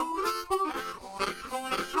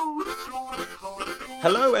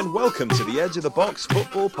Hello and welcome to the Edge of the Box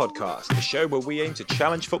Football Podcast, the show where we aim to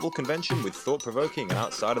challenge football convention with thought-provoking and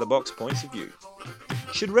outside-of-the-box points of view.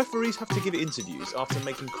 Should referees have to give interviews after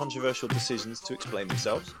making controversial decisions to explain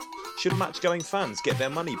themselves? Should match-going fans get their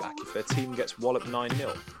money back if their team gets walloped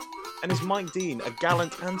 9-0? And is Mike Dean a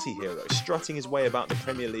gallant anti-hero strutting his way about the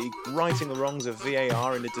Premier League, righting the wrongs of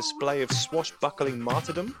VAR in a display of swashbuckling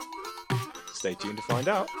martyrdom? Stay tuned to find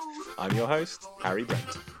out. I'm your host, Harry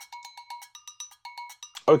Brent.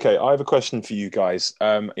 Okay, I have a question for you guys,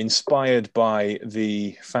 inspired by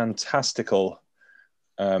the fantastical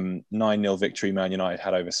 9-0 victory Man United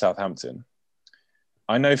had over Southampton.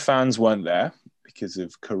 I know fans weren't there because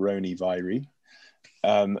of coronavirus,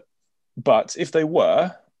 but if they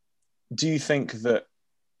were, do you think that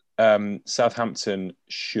Southampton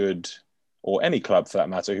should, or any club for that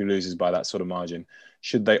matter who loses by that sort of margin,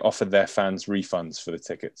 should they offer their fans refunds for the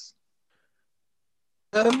tickets?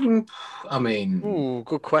 Good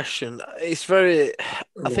question. It's very.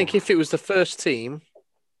 I think if it was the first team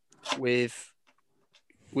with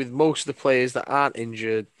most of the players that aren't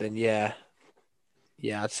injured, then yeah,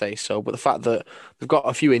 I'd say so. But the fact that they've got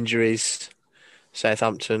a few injuries,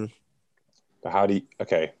 Southampton. But how do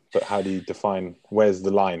you define? Where's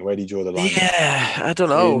the line? Where do you draw the line? Yeah, I don't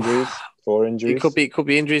know. 4 injuries. It could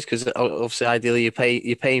be injuries because obviously, ideally, you're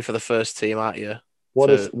paying for the first team, aren't you? What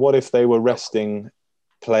if they were resting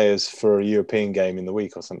players for a European game in the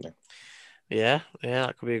week or something? Yeah,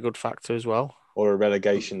 that could be a good factor as well. Or a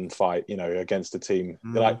relegation fight, against a team.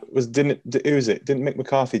 Didn't Mick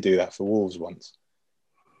McCarthy do that for Wolves once?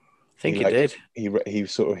 I think he did.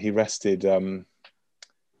 He rested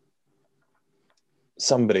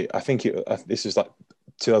somebody. I think this was like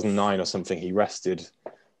 2009 or something. He rested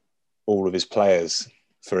all of his players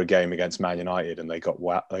for a game against Man United, and they got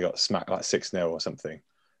smacked like 6-0 or something.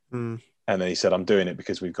 And then he said, "I'm doing it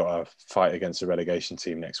because we've got a fight against a relegation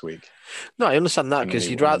team next week." No, I understand that because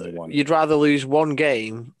you'd rather lose one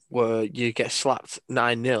game where you get slapped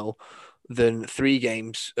 9-0 than 3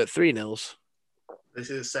 games at 3-0. This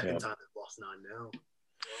is the second time they've lost 9-0.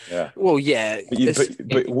 Yeah. Well, yeah,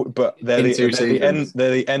 but they're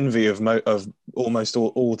the envy of almost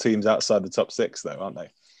all teams outside the top 6, though, aren't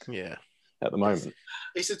they? Yeah. At the moment,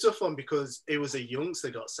 it's a tough one because it was a youngster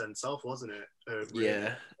got sent off, wasn't it?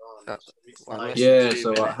 Yeah.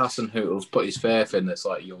 So Hassan Hüttl's put his faith in this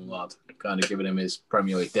young lad, kind of giving him his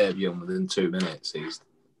Premier League debut, and within 2 minutes he's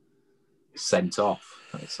sent off.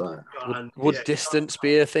 It's would distance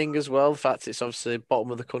be a thing as well? The fact it's obviously bottom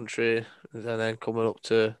of the country and then coming up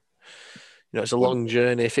to, it's a long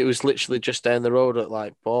journey. If it was literally just down the road at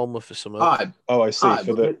Bournemouth or something. I see.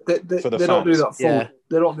 For the they don't do that full.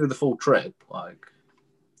 They don't do the full trip.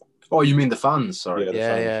 Oh, you mean the fans? Sorry.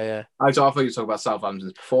 Yeah. I thought you were talking about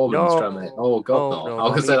Southampton's performance. Oh God, no! I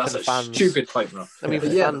was going to say that's a stupid point, bro. I mean, for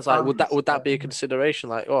fans, would that be a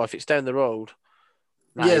consideration? If it's down the road.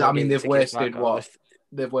 They've wasted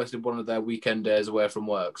They've wasted one of their weekend days away from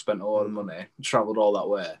work, spent a lot of money, travelled all that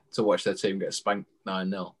way to watch their team get spanked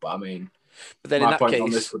 9-0. But then my point on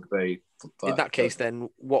this would be, in that case, then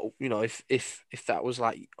what? If that was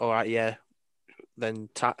all right, yeah. Then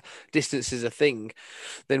distance is a thing.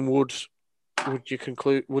 Then would you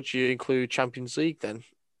include Champions League then?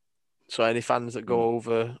 So any fans that go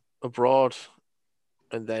over abroad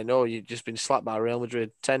and they know you've just been slapped by Real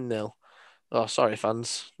Madrid 10-0. Oh, sorry,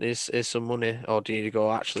 fans. Here's some money. Or do you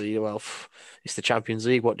go, actually, it's the Champions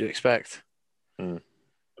League. What do you expect? I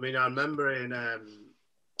mean, I remember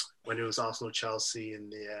when it was Arsenal-Chelsea in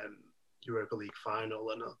the Europa League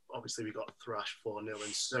final, and obviously we got thrashed 4-0,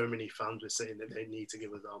 and so many fans were saying that they need to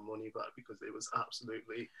give us our money back because it was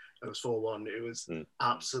 4-1. It was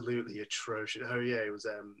absolutely atrocious. Oh yeah, it was.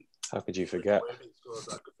 How could you forget?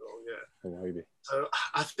 So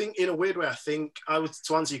I think, in a weird way, to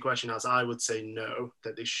answer your question, I would say no,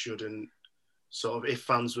 that they shouldn't. If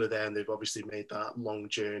fans were there and they've obviously made that long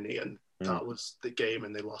journey and that was the game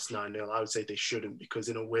and they lost 9-0, I would say they shouldn't, because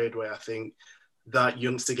in a weird way, I think that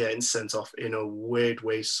youngster getting sent off in a weird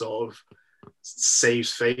way sort of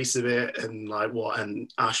saves face of it. And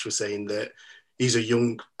and Ash was saying that he's a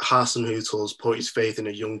young Hassan Hüttl's put his faith in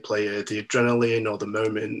a young player. The adrenaline or the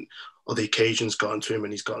moment or the occasion's gotten to him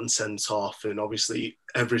and he's gotten sent off. And obviously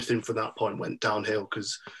everything from that point went downhill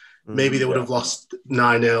because maybe they would have lost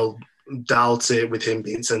 9-0, doubt it with him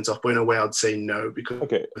being sent off. But in a way, I'd say no because...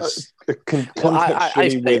 Okay,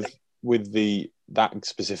 contextually with that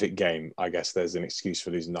specific game, I guess there's an excuse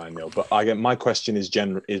for losing 9-0. But my question is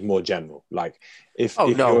more general. You can't. If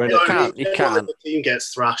the team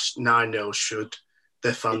gets thrashed 9-0, should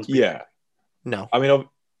their fans be... Yeah. No. I mean,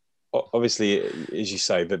 obviously, as you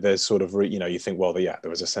say, that there's sort of, you think, well, yeah, there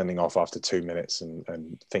was a sending off after 2 minutes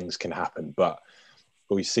and things can happen. But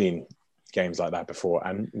we've seen games like that before.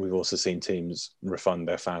 And we've also seen teams refund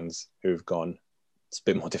their fans who've gone. It's a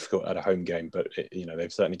bit more difficult at a home game, but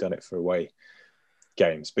they've certainly done it for away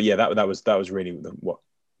games. But yeah, that was really what.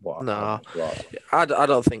 No, I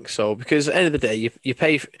don't think so, because at the end of the day, you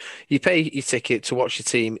pay your ticket to watch your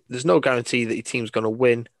team. There's no guarantee that your team's going to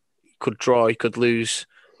win. You could draw, you could lose.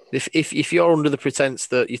 If you're under the pretense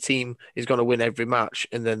that your team is going to win every match,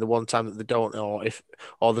 and then the one time that they don't, or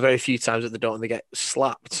the very few times that they don't, and they get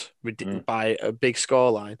slapped by a big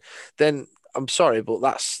scoreline, then I'm sorry, but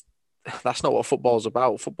that's not what football's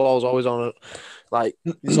about. Football's always on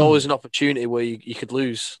there's always an opportunity where you could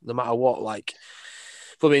lose no matter what. Like,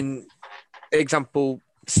 example,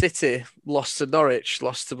 City lost to Norwich,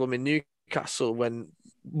 lost to Newcastle, when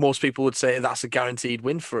most people would say that's a guaranteed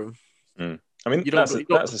win for them. I mean, that's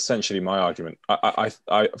essentially my argument. I,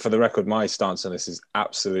 for the record, my stance on this is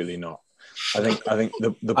absolutely not. I think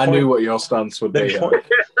the point, I knew what your stance would be.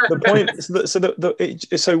 The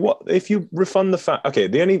point. So what if you refund the fact? Okay,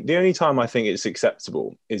 the only time I think it's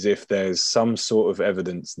acceptable is if there's some sort of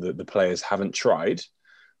evidence that the players haven't tried,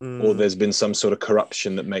 or there's been some sort of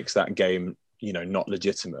corruption that makes that game, not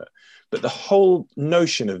legitimate. But the whole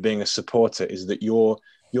notion of being a supporter is that you're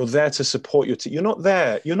there to support your team. You're not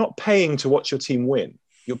there. You're not paying to watch your team win.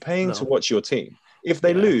 You're paying to watch your team. If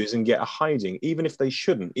they lose and get a hiding, even if they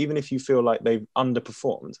shouldn't, even if you feel like they've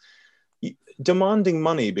underperformed, demanding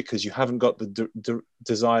money because you haven't got the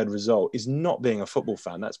desired result is not being a football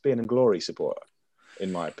fan. That's being a glory supporter,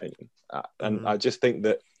 in my opinion. And I just think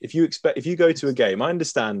that if you go to a game, I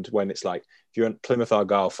understand when it's like, if you're a Plymouth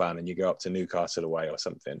Argyle fan and you go up to Newcastle away or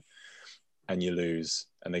something and you lose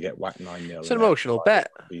and they get whacked 9-0. It's an emotional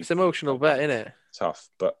bet. It's an emotional bet, isn't it? Tough,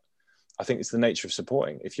 but I think it's the nature of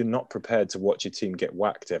supporting. If you're not prepared to watch your team get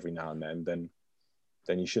whacked every now and then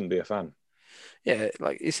you shouldn't be a fan. Yeah,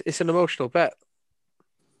 like it's an emotional bet.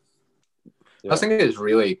 Yeah. I think it is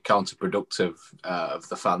really counterproductive of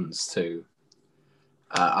the fans to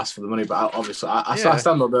ask for the money, but obviously, I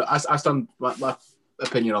stand on I stand. My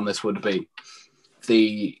opinion on this would be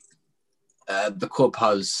the club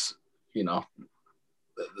has,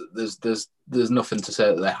 there's nothing to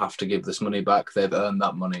say that they have to give this money back. They've earned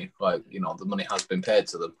that money. The money has been paid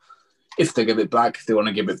to them. If they give it back, if they want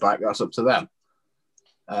to give it back, that's up to them.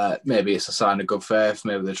 Maybe it's a sign of good faith.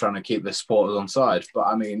 Maybe they're trying to keep their supporters on side. But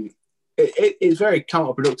I mean, it's very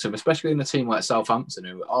counterproductive, especially in a team like Southampton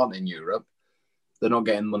who aren't in Europe. They're not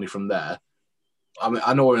getting money from there. I mean,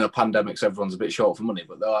 I know we're in a pandemic, so everyone's a bit short for money,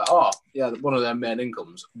 but they're like, one of their main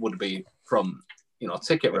incomes would be from,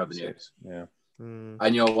 ticket revenues. Yeah.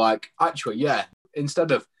 And you're like, actually,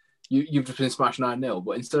 instead of you've just been smashed 9-0,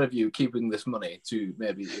 but instead of you keeping this money to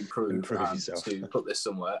maybe improve yourself, to put this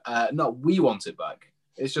somewhere, no, we want it back.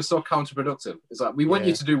 It's just so counterproductive. It's like, we want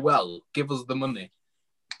you to do well. Give us the money.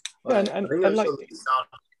 And like,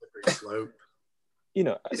 slope.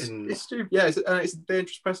 It's stupid. Yeah, it's a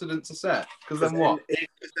dangerous precedent to set. Because then what?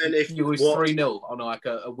 If you lose 3-0 on like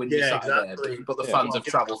a windy Saturday, exactly. But the fans have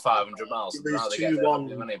travelled 500 miles, and now they get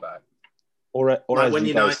their money back. Or like when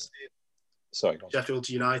United, sorry, Sheffield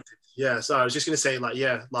United. Yeah, so I was just going to say,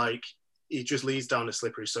 it just leads down a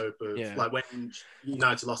slippery slope of like when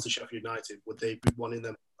United lost to Sheffield United, would they be wanting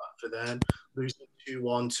them back for then? Losing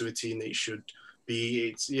 2-1 to a team that should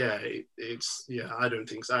be, I don't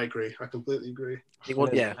think so. I agree. I completely agree.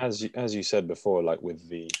 As you said before, like with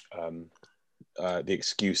the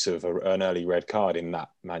excuse of an early red card in that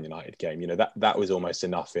Man United game, that was almost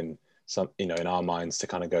enough in some, in our minds to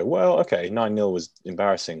kind of go, well, okay, 9-0 was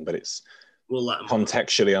embarrassing, but it's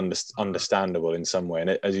contextually understandable in some way. And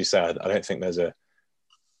as you said, I don't think there's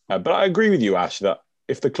but I agree with you, Ash, that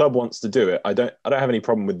if the club wants to do it, I don't have any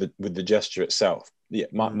problem with the gesture itself. Yeah,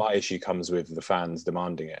 my issue comes with the fans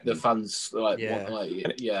demanding it. The fans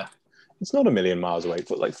it's not a million miles away.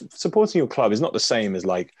 But like, supporting your club is not the same as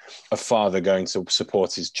like a father going to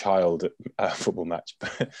support his child at a football match.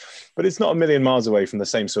 But it's not a million miles away from the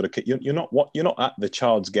same sort of. You're not at the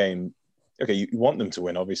child's game. Okay, you want them to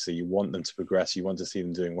win. Obviously, you want them to progress. You want to see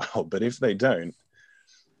them doing well. But if they don't,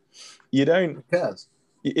 you don't. Who cares?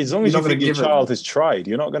 As long as you think your child has tried,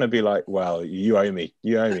 you're not going to be like, well, you owe me,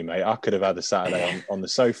 mate. I could have had a Saturday on the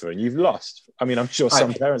sofa and you've lost. I mean, I'm sure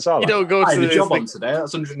some parents are. You don't go to the job on today.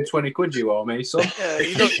 That's 120 quid you owe me, son.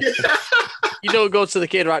 You don't go to the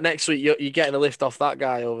kid right next week. You're getting a lift off that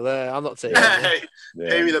guy over there. I'm not taking it.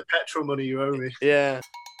 Pay me the petrol money you owe me. Yeah.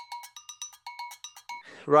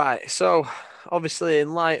 Right. So, obviously,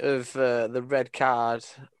 in light of the red card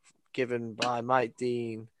given by Mike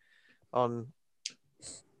Dean on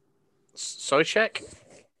Souček.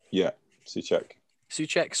 Yeah, Souček.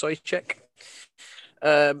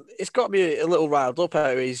 It's got me a little riled up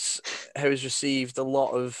how he's received a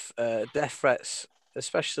lot of death threats,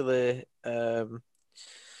 especially. Well,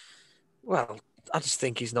 I just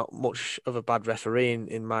think he's not much of a bad referee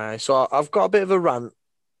in my eyes. So I've got a bit of a rant.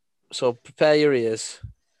 So prepare your ears.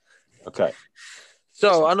 Okay.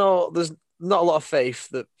 So I know there's not a lot of faith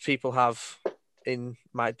that people have in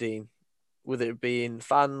Mike Dean, whether it be in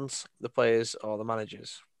fans, the players, or the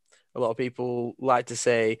managers. A lot of people like to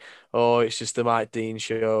say, "Oh, it's just the Mike Dean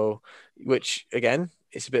show," which again,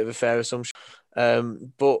 it's a bit of a fair assumption.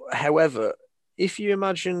 But however, if you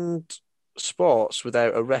imagined sports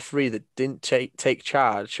without a referee that didn't take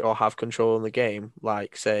charge or have control in the game,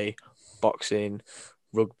 like say boxing,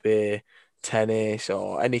 rugby, tennis,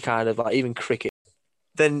 or any kind of like even cricket,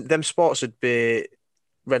 then them sports would be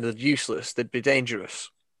rendered useless. They'd be dangerous.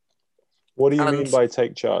 What do you mean by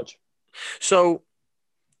take charge? So,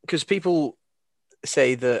 because people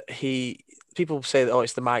say that oh,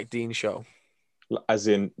 it's the Mike Dean show. As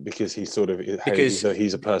in, because he's sort of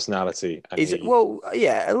he's a personality. And well,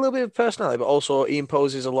 yeah, a little bit of personality, but also he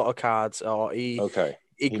imposes a lot of cards, or he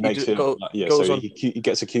makes it. So he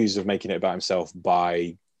gets accused of making it about himself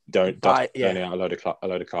by turning out a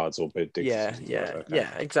load of cards or bid digs. Yeah,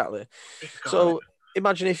 exactly. So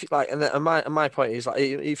imagine if and my point is like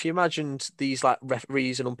if you imagined these like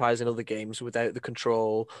referees and umpires in other games without the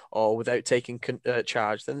control or without taking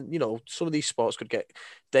charge, then some of these sports could get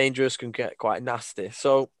dangerous, can get quite nasty.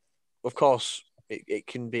 So of course it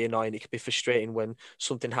can be annoying, it can be frustrating when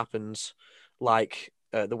something happens like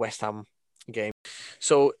the West Ham game.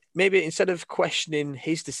 So maybe instead of questioning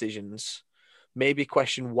his decisions, maybe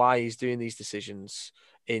question why he's doing these decisions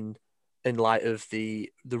in light of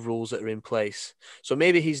the rules that are in place. So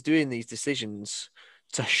maybe he's doing these decisions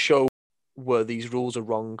to show where these rules are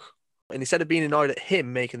wrong. And instead of being annoyed at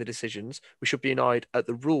him making the decisions, we should be annoyed at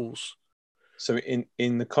the rules. So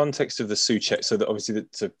in the context of the Souček, so that obviously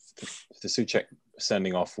the Souček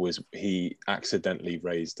sending off was he accidentally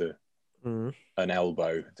raised an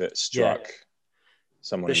elbow that struck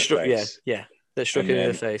someone in the face. Yeah, that struck him in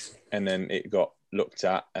the face. And then it got looked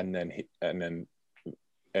at, and then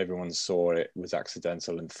everyone saw it was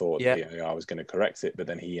accidental and thought the VAR was going to correct it, but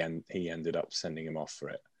then he ended up sending him off for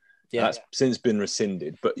it. Yeah, and that's since been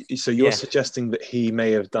rescinded. But so you're suggesting that he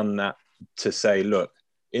may have done that to say, look,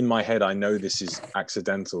 in my head, I know this is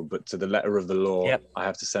accidental, but to the letter of the law, I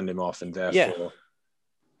have to send him off, and therefore,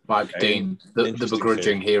 Mike Dean, the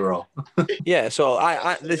begrudging hero. Yeah. So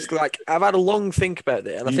I've had a long think about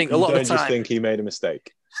it, and I think a lot of the time, don't just think he made a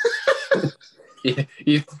mistake.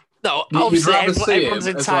 No, obviously everyone's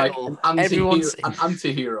entitled. Like an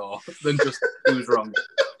anti-hero than just he was wrong.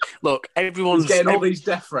 Look, everyone's getting all these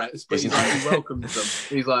death threats, but he welcomes them.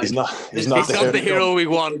 He's like, he's not the hero we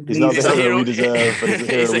want. He's not the hero we deserve, but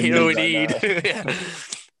he's the hero we need.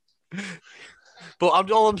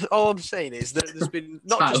 But all I'm saying is that there's been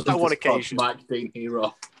not just that one occasion. Mike Dean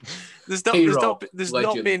hero. There's not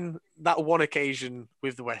been that one occasion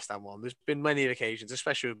with the West Ham one. There's been many occasions,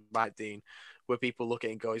 especially with Mike Dean, where people look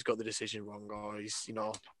at it and go, he's got the decision wrong, or he's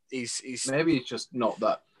maybe he's just not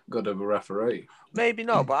that good of a referee. Maybe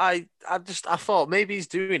not, but I thought maybe he's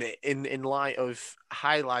doing it in light of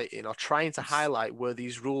highlighting or trying to highlight where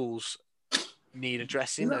these rules need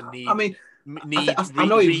addressing and need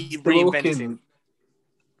reinventing.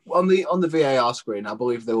 On the VAR screen, I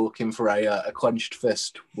believe they were looking for a clenched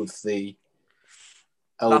fist with the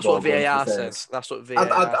elbow. That's what VAR says. I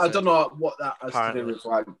don't know what that has to do with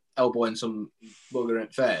like elbowing some bugger in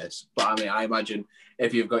the face, but I mean, I imagine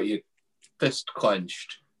if you've got your fist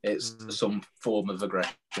clenched, it's some form of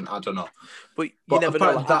aggression. I don't know, but you never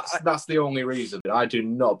know. That's the only reason. I do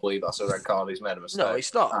not believe that's a red card. He's made a mistake. No,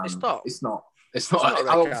 it's not. It's not.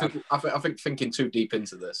 I think thinking too deep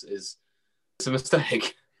into this is a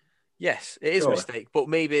mistake. Yes, it is a mistake, but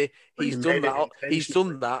maybe he's done that. He's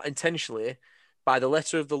done that intentionally by the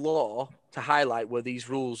letter of the law to highlight where these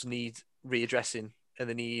rules need readdressing and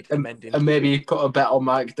they need amending. And maybe he put a bet on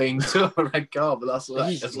Mike Dean to a red card, but that's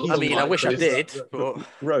I wish I did. But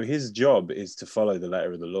bro, his job is to follow the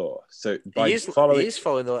letter of the law. So he is following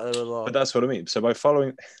the letter of the law. But that's what I mean. So by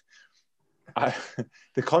following,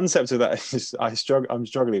 the concept of that is just, I'm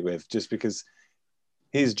struggling with, just because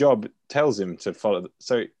his job tells him to follow.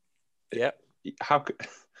 So yeah,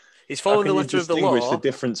 he's following the letter of the law. Distinguish the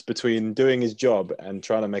difference between doing his job and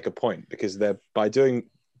trying to make a point, because by doing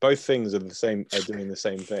both things are doing the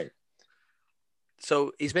same thing.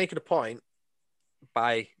 So he's making a point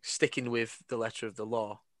by sticking with the letter of the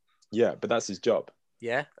law. Yeah, but that's his job.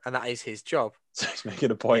 Yeah, and that is his job. So he's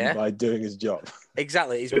making a point Yeah. by doing his job.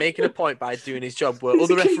 Exactly, he's making a point by doing his job. Where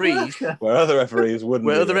other referees wouldn't.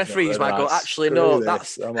 Where do other their job. referees They're might go, like, actually, "Screw no,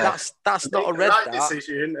 this, I'm off." that's not a Make the red. right That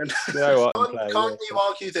decision. And You know what? can't you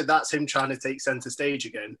argue that that's him trying to take centre stage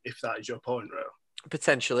again? If that is your point, Ro?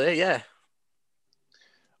 potentially, yeah.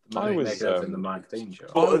 I was, the Mike Dean show.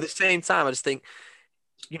 But at the same time, I just think,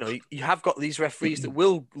 you know, you have got these referees that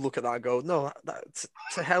will look at that and go, no,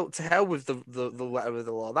 to hell with the letter of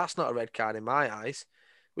the law. That's not a red card in my eyes.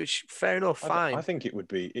 Which, fair enough, fine. I think it would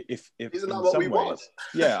be if Isn't in that what some we ways. want?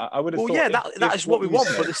 Yeah, I would have. Well, thought yeah, if that is what we want.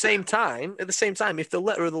 said- But at the same time, if the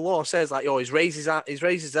letter of the law says like, oh, he's raised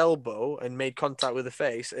his elbow and made contact with the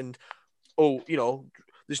face, and you know,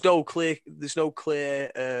 there's no clear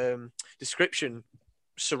description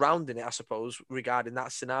surrounding it, I suppose, regarding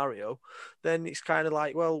that scenario, then it's kind of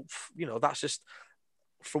like, well, you know, that's just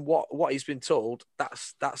from what he's been told,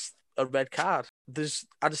 that's a red card.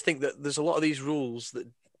 I just think that there's a lot of these rules that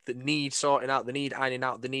need sorting out, they need ironing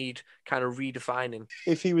out, they need kind of redefining.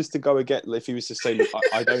 If he was to go again, if he was to say, look,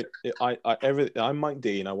 I'm Mike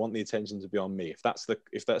Dean, I want the attention to be on me. If that's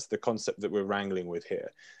the concept that we're wrangling with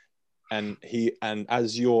here, and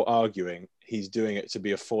as you're arguing, he's doing it to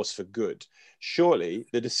be a force for good. Surely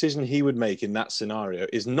the decision he would make in that scenario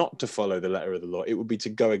is not to follow the letter of the law. It would be to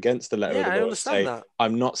go against the letter of the law and say, that.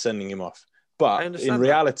 I'm not sending him off. But in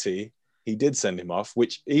reality, he did send him off,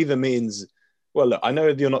 which either means, well, look, I know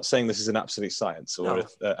you're not saying this is an absolute science or an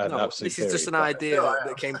absolute this theory, is just an idea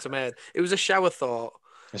that came to mind. It was a shower thought.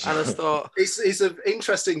 And I just thought... It's an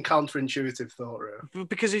interesting counterintuitive thought, Ro.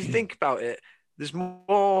 Because if you think about it, there's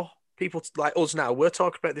more people like us now. We're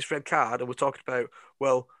talking about this red card and we're talking about,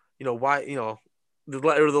 well, you know, why, you know, the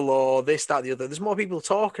letter of the law, this, that, the other. There's more people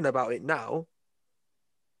talking about it now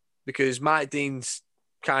because Mike Dean's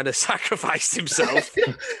kind of sacrificed himself.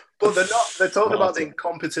 But they're talking about the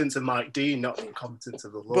incompetence of Mike Dean, not the incompetence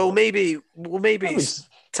of the law. Well, maybe it's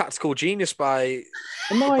tactical genius by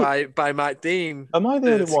Mike Dean. Am I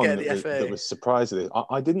the only one that was surprised at this?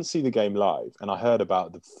 I didn't see the game live, and I heard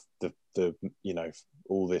about the you know,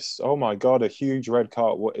 all this. Oh my God, a huge red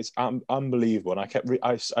card! It's unbelievable. And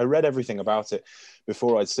I read everything about it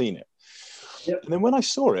before I'd seen it. Yep. And then when I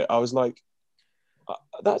saw it, I was like,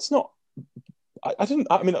 that's not. I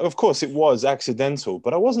mean, of course, it was accidental,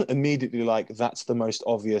 but I wasn't immediately like, that's the most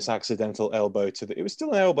obvious accidental elbow to the. It was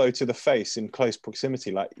still an elbow to the face in close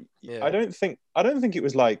proximity. Like, yeah. I don't think it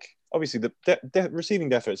was like, obviously, the receiving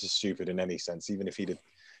death threats is stupid in any sense, even if he'd have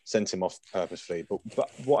sent him off purposefully. But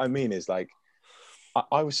what I mean is, like,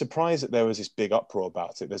 I was surprised that there was this big uproar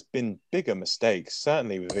about it. There's been bigger mistakes,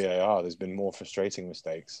 certainly with VAR. There's been more frustrating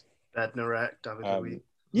mistakes. Bednarek, David.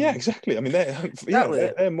 Yeah, exactly. I mean,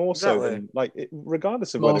 they're more so than, like,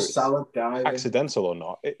 regardless of whether it's accidental or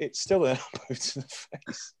not, it's still an elbow to the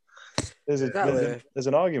face. There's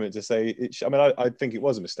an argument to say I mean, I think it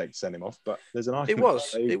was a mistake to send him off, but there's an argument.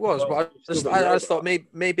 It was. But I just thought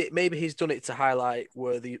maybe he's done it to highlight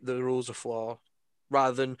where the rules are flawed,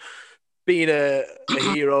 rather than being a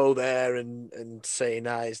hero there and saying,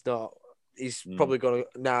 nah, it's not. He's probably going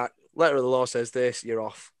to, letter of the law says this, you're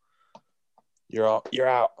off. You're out. You're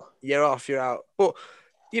off. You're out. But,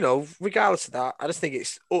 you know, regardless of that, I just think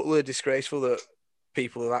it's utterly disgraceful that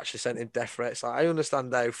people have actually sent him death threats. Like, I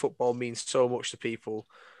understand how football means so much to people.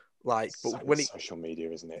 Like, but when social media,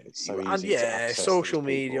 isn't it? It's so easy. To access social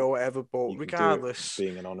media or whatever. But regardless,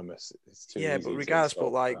 being anonymous, it's too easy. But regardless,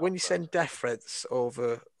 but like when you send death threats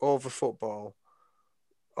over football,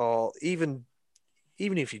 or even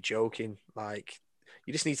if you're joking, like,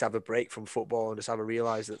 you just need to have a break from football and just have a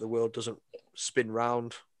realise that the world doesn't spin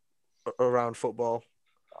around football.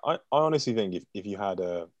 I honestly think if you had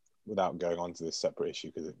without going on to this separate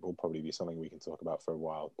issue, because it will probably be something we can talk about for a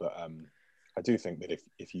while, but I do think that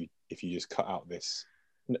if you just cut out this,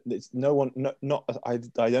 it's no one, I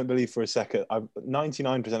don't believe for a second,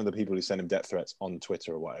 99% of the people who send him death threats on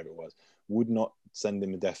Twitter or whatever it was would not send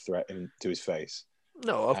him a death threat to his face.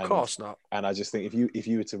 No, of course not. And I just think if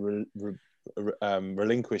you were to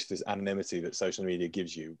relinquish this anonymity that social media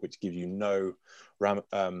gives you, which gives you no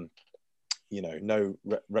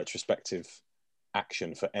retrospective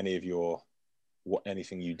action for any of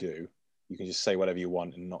anything you do, you can just say whatever you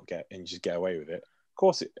want and just get away with it. Of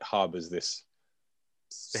course, it harbors this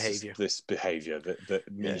behavior that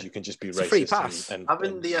means you can just be racist. Free pass.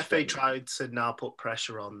 Haven't the FA tried to now put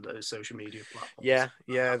pressure on the social media platforms?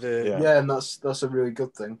 Yeah, and that's a really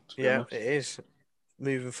good thing. Yeah, it is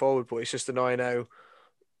moving forward, but it's just annoying how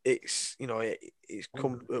it's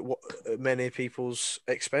come at many people's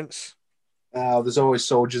expense. There's always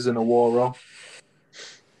soldiers in a war, Rob.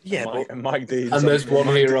 Yeah, And Mike Dean. And there's one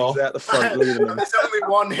hero at the front leading them. There's only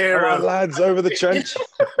one All hero. right, lads, over the trench.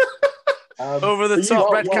 over the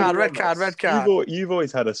top, red card. You've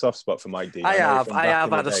always had a soft spot for Mike Dean. I know have from back in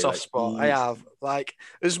the had a day, soft spot. I have. Like,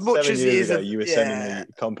 as much 7 as he years is ago, you were sending me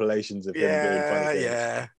compilations of him doing funny things.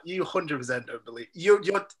 Yeah. You 100% don't believe. You're.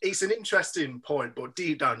 It's an interesting point, but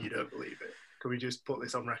deep down, you don't believe it. Can we just put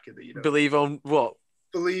this on record that you don't Believe on what?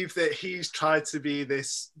 believe that he's tried to be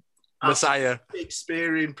this Messiah,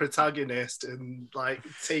 experienced protagonist and like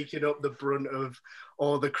taking up the brunt of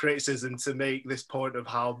all the criticism to make this point of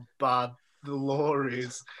how bad the law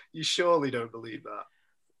is. You surely don't believe that.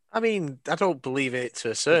 I mean, I don't believe it to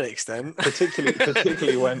a certain extent.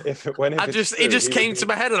 Particularly when it just came to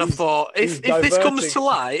my head, and I thought, if this comes to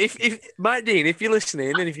light, if Mike Dean, if you're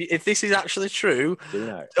listening, and if this is actually true,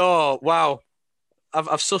 oh wow, I've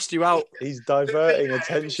sussed you out. He's diverting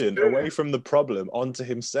attention away from the problem onto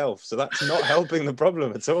himself, so that's not helping the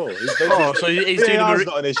problem at all. He's doing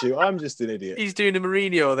not an issue. I'm just an idiot. He's doing a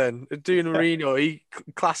Mourinho then. Doing a Mourinho.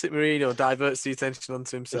 Classic Mourinho diverts the attention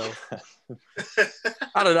onto himself.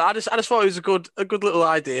 I don't know. I just thought it was a good little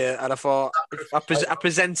idea, and I thought I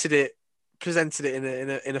presented it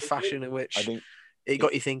in a fashion in which it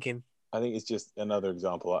got you thinking. I think it's just another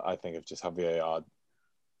example. I think of just how VAR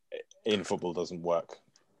in football doesn't work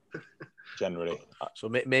generally. So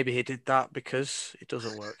maybe he did that because it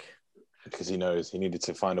doesn't work. Because he knows he needed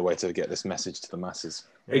to find a way to get this message to the masses.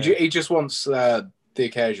 Yeah. He just wants the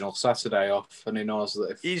occasional Saturday off, and he knows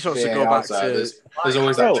that if he just wants to go back to... There's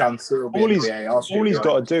always that chance that it'll be all he's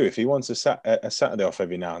got to do, if he wants a Saturday off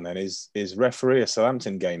every now and then, is referee a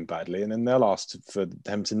Southampton game badly, and then they'll ask for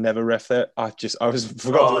them to never ref it. I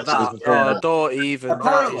forgot to before. Don't even.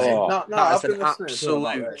 That is an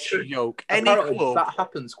absolute joke. Any club that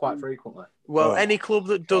happens quite frequently. Well, any club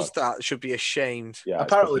that does that should be ashamed. Yeah,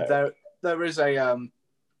 apparently there is a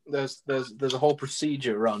there's a whole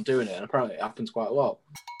procedure around doing it, and apparently it happens quite a lot.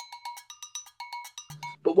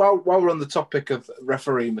 But while we're on the topic of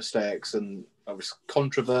referee mistakes and obviously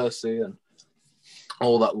controversy and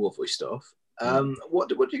all that lovely stuff, what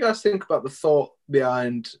do you guys think about the thought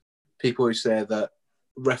behind people who say that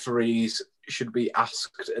referees should be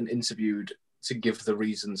asked and interviewed to give the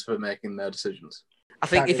reasons for making their decisions? I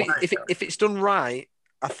think if it's done right,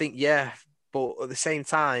 I think yeah, but at the same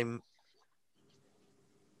time,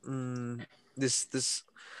 there's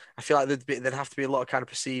I feel like there'd have to be a lot of kind of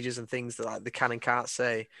procedures and things that like they can and can't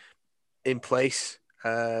say in place.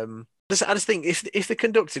 I just think if they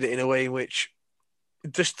conducted it in a way in which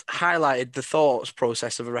just highlighted the thoughts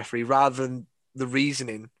process of a referee rather than the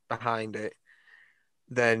reasoning behind it,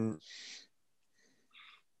 then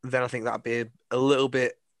I think that'd be a little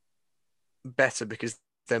bit better, because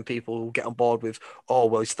then people will get on board with, oh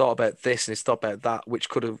well, he's thought about this and he's thought about that, which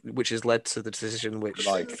has led to the decision. Which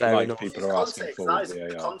fair enough. People are asking for. That is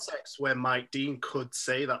the context where Mike Dean could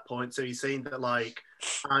say that point. So he's saying that like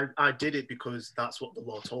I did it because that's what the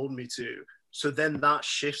law told me to. So then that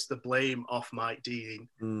shifts the blame off Mike Dean,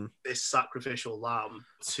 this sacrificial lamb,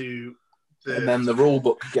 to and then the rule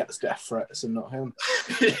book gets death threats and not him.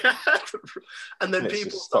 Yeah. And then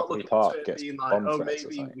people start looking at it being like, oh,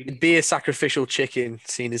 maybe he'd be a sacrificial chicken,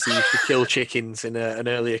 seeing as he used to kill chickens in an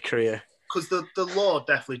earlier career. Because the law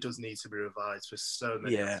definitely does need to be revised for so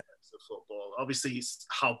many aspects of football. Obviously, it's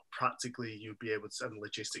how practically you'd be able to, and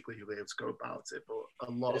logistically you'll be able to go about it. But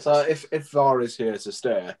a lot of if VAR is here to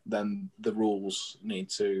stay, then the rules need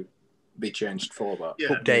to be changed for that. Yeah.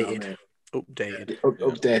 Updated.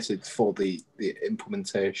 Updated for the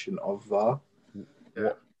implementation of VAR.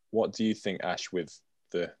 What do you think, Ash, with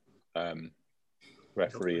the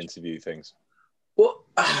referee interview things? Well,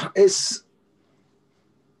 it's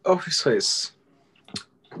obviously as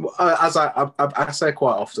I say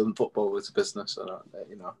quite often, football is a business, and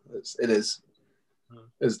it is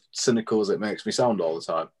as cynical as it makes me sound all the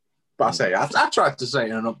time. But I try to say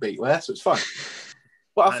it in an upbeat way, so it's fine.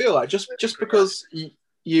 But I feel like just because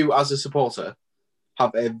you as a supporter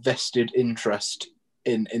have a vested interest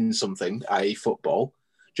in something, i.e. football,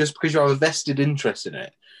 just because you have a vested interest in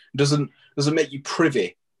it doesn't make you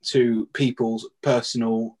privy to people's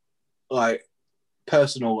personal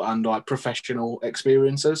and professional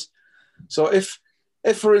experiences. So if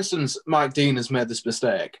for instance Mike Dean has made this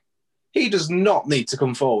mistake, he does not need to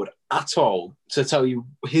come forward at all to tell you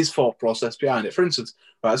his thought process behind it. For instance,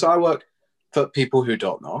 so I work for people who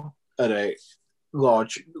don't know at a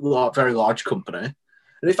very large company,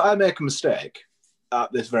 and if I make a mistake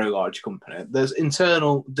at this very large company, there's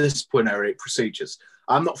internal disciplinary procedures.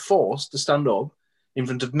 I'm not forced to stand up in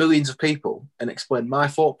front of millions of people and explain my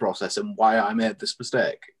thought process and why I made this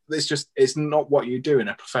mistake. It's not what you do in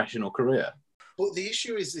a professional career. But the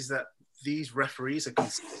issue is that these referees are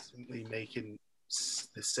consistently making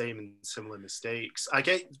the same and similar mistakes. I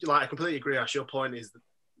completely agree. Ash, your point is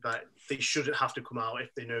that they shouldn't have to come out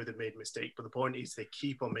if they know they've made a mistake. But the point is they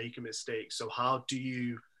keep on making mistakes. So how do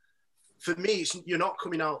you? For me, you're not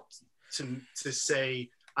coming out to say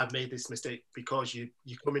I've made this mistake, because you're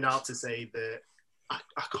coming out to say that I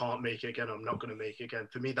can't make it again. I'm not going to make it again.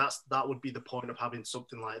 For me, that would be the point of having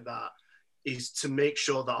something like that, is to make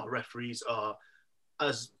sure that our referees are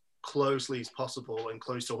as closely as possible and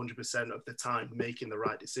close to 100% of the time making the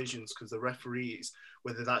right decisions, because the referees,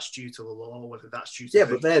 whether that's due to the law, whether that's due to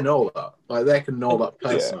but they know that, like they can know that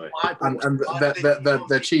personally, and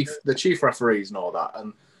the chief referees know that,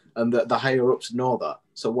 and the higher ups know that.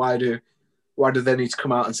 So why do they need to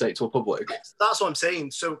come out and say it to a public? That's what I'm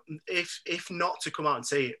saying. So if not to come out and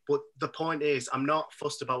say it, but the point is, I'm not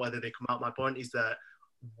fussed about whether they come out. My point is that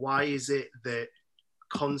why is it that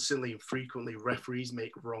constantly and frequently referees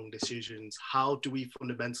make wrong decisions? How do we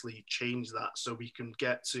fundamentally change that so we can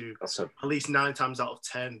get to at least 9 times out of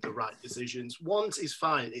 10 the right decisions? Once is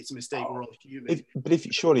fine, it's a mistake, we're all human.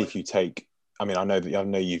 If you take, I mean, I know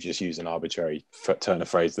you've just used an arbitrary turn of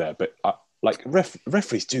phrase there, but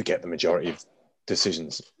referees do get the majority of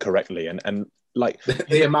decisions correctly, and like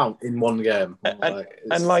the amount in one game, I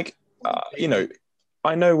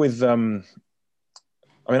know with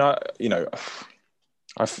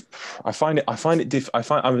I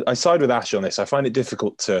side with Ash on this. I find it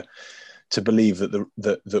difficult to believe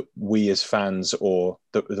that we as fans or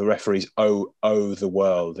the referees owe the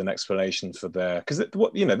world an explanation for their, because they're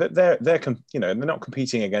not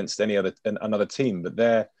competing against another team, but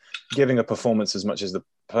they're giving a performance as much as the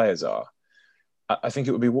players are. I think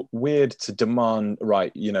it would be weird to demand,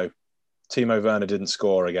 right, Timo Werner didn't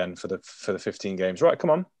score again for the 15 games. Right, come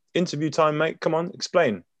on, interview time, mate. Come on,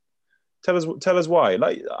 explain. Tell us why.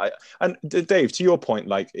 And Dave, to your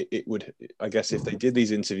point, it would, I guess, if they did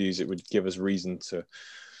these interviews, it would give us reason to,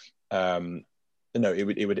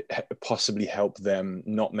 it would possibly help them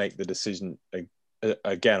not make the decision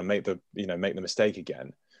again, make the mistake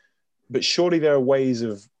again. But surely there are ways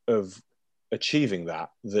of achieving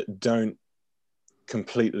that don't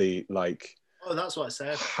completely that's what I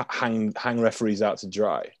said. hang referees out to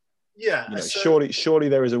dry. Yeah. Surely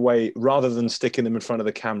there is a way, rather than sticking them in front of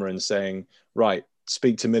the camera and saying, right,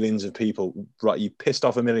 speak to millions of people, right, you pissed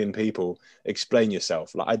off 1 million people, explain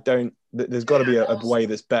yourself. There's got to be a way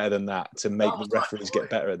that's better than that to make the referees get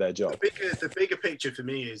better at their job. The bigger picture for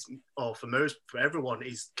me is, or for everyone,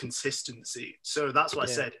 is consistency. So that's what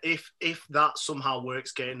I said. If that somehow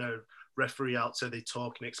works, getting a referee out so they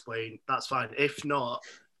talk and explain, that's fine. If not,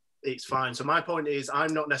 it's fine. So my point is,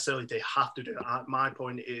 I'm not necessarily they have to do it. My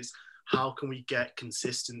point is, how can we get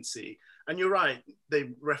consistency? And you're right,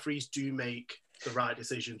 the referees do make the right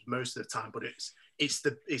decisions most of the time, but it's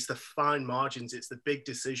the fine margins, it's the big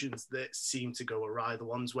decisions that seem to go awry, the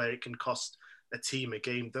ones where it can cost a team a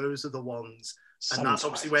game. Those are the ones, and that's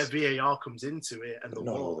obviously where VAR comes into it, and the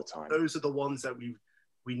not law. All the time. Those are the ones that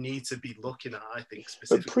we need to be looking at, I think,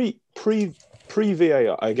 specifically. But pre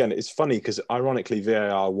VAR, again, it's funny because ironically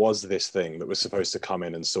VAR was this thing that was supposed to come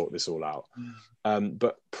in and sort this all out.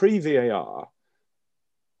 But pre VAR,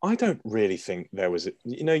 I don't really think there was,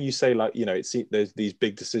 you say there's these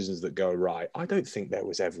big decisions that go right. I don't think there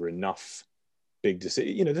was ever enough big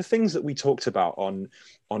decisions. The things that we talked about on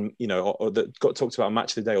or that got talked about on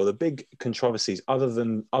Match of the Day, or the big controversies other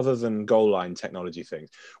than goal line technology things,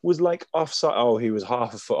 was like offside. Oh, he was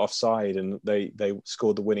half a foot offside and they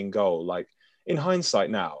scored the winning goal. In hindsight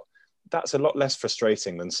now, that's a lot less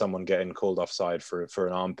frustrating than someone getting called offside for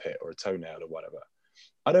an armpit or a toenail or whatever.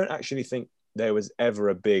 I don't actually think there was ever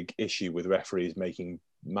a big issue with referees making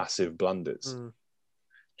massive blunders.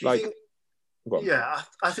 Yeah,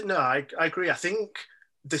 I think I agree. I think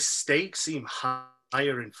the stakes seem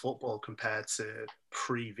higher in football compared to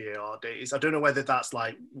pre-VAR days. I don't know whether that's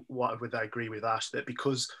whether I agree with Ash that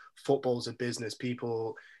because football's a business,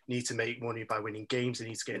 people need to make money by winning games. They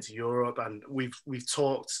need to get into Europe, and we've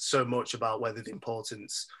talked so much about whether the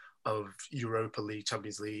importance of Europa League,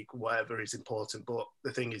 Champions League, whatever is important. But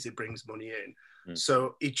the thing is, it brings money in.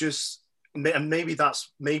 So it just, and maybe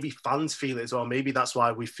fans feel it as well. Maybe that's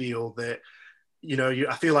why we feel that.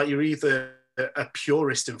 I feel like you're either a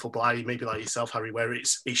purist in football, maybe like yourself, Harry, where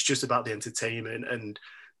it's just about the entertainment and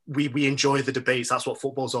we enjoy the debates. That's what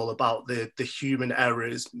football's all about. The human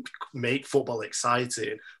errors make football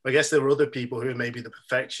exciting. I guess there are other people who are maybe the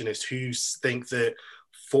perfectionists who think that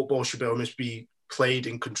football should almost be played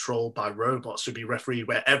and controlled by robots, should be refereed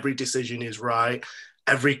where every decision is right,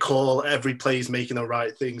 every call, every play is making the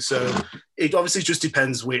right thing. So it obviously just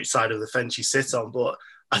depends which side of the fence you sit on. But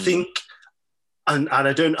I think And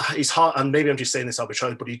I don't, it's hard, and maybe I'm just saying this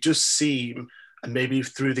arbitrarily, but it does seem, and maybe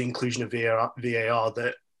through the inclusion of VAR,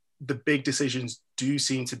 that the big decisions do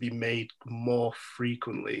seem to be made more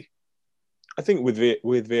frequently. I think with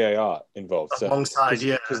VAR involved, alongside,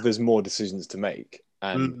 because there's more decisions to make,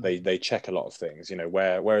 and they check a lot of things, you know.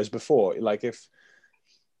 Whereas before, like if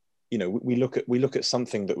you know we look at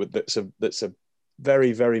something that's a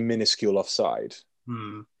very, very minuscule offside.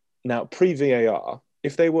 Now pre VAR,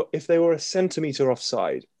 if they were a centimetre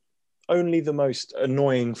offside, only the most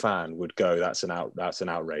annoying fan would go, that's an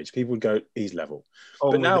outrage. People would go, he's level.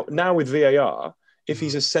 But now with VAR, if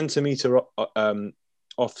he's a centimetre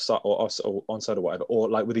offside or onside or whatever, or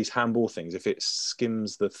like with these handball things, if it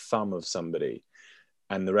skims the thumb of somebody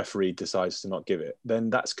and the referee decides to not give it, then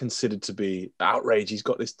that's considered to be outrage. He's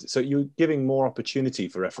got this. So you're giving more opportunity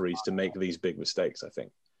for referees to make these big mistakes, I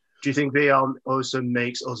think. Do you think VAR also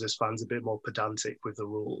makes us as fans a bit more pedantic with the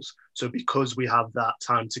rules? So because we have that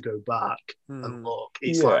time to go back and look,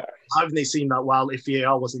 it's like, haven't they seen that? Well, if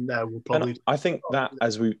VAR wasn't there, we'll probably. And I think that,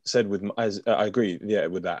 as we said, I agree,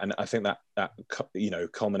 with that, and I think that you know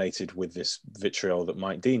culminated with this vitriol that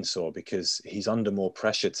Mike Dean saw, because he's under more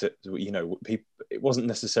pressure to, you know, people. It wasn't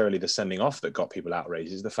necessarily the sending off that got people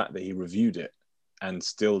outraged; it's the fact that he reviewed it and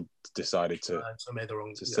still decided to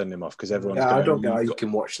send him off, because everyone's going, I don't know how you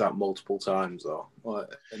can watch that multiple times though,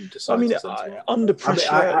 and decide. I mean, under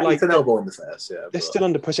pressure, like it's an elbow in the face. Yeah, they're still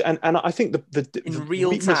under pressure, and I think the in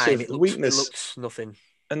real time it looks nothing.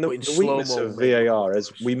 And the weakness of VAR,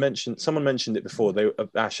 as we mentioned, someone mentioned it before.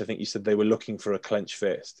 Ash, I think you said they were looking for a clenched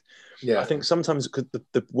fist. Yeah, I think sometimes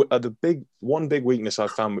the big weakness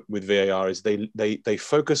I've found with VAR is they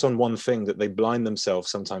focus on one thing, that they blind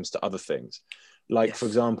themselves sometimes to other things. Like, for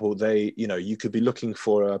example, you could be looking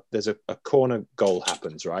for there's a corner goal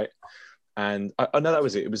happens, right? And I know that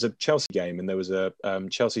was it. It was a Chelsea game, and there was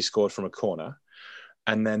Chelsea scored from a corner,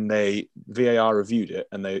 and then VAR reviewed it,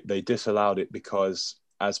 and they disallowed it because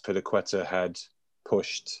Azpilicueta had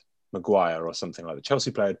pushed Maguire or something like that. The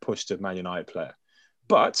Chelsea player had pushed a Man United player.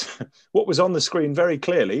 But what was on the screen very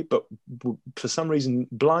clearly, but for some reason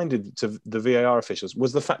blinded to the VAR officials,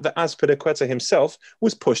 was the fact that Azpilicueta himself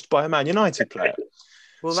was pushed by a Man United player.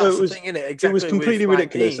 Well, that's the thing, isn't it? Exactly. It was completely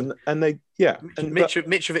ridiculous, and they,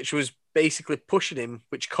 Mitrovic was basically pushing him,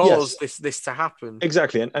 which caused this to happen.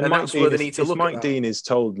 Exactly, and Mike Dean, Mike Dean is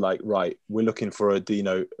told, like, right, we're looking for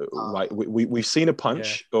right, we've seen a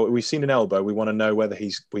punch or we've seen an elbow. We want to know whether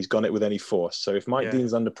he's gone it with any force. So if Mike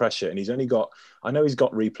Dean's under pressure and he's only got, I know he's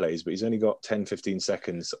got replays, but he's only got 10, 15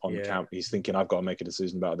 seconds on count. He's thinking, I've got to make a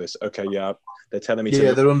decision about this. Okay, they're telling me.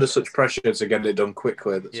 Yeah, they're under such pressure to get it done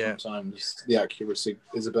quickly that sometimes the accuracy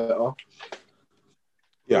is a bit off.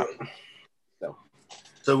 Yeah.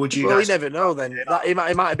 So would you? Well, you never know. Then it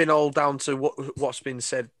might have been all down to what's been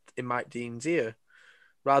said in Mike Dean's ear,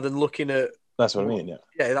 rather than looking at. That's what I mean.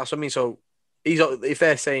 Yeah, that's what I mean. So if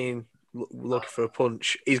they're saying looking for a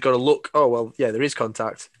punch, he's got to look. Oh well, yeah, there is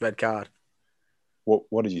contact. Red card.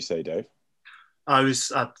 What did you say, Dave?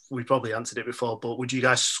 We probably answered it before, but would you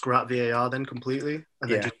guys scrap VAR then completely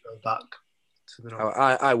and then just go back to the normal?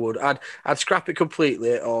 I would. I'd scrap it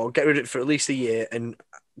completely or get rid of it for at least a year and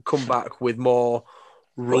come back with more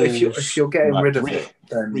rules. If you're getting rid of it,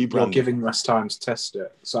 then you're giving less time to test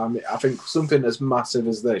it. So I think something as massive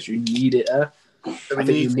as this, you need it there. I think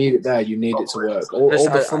you need it there. You need it to work. All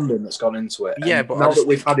the funding that's gone into it. Yeah, but now that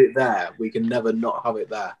we've had it there, we can never not have it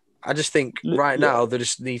there. I just think now they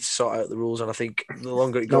just need to sort out the rules, and I think the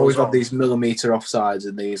longer it goes, we've had these millimetre offsides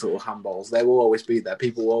and these little handballs. They will always be there.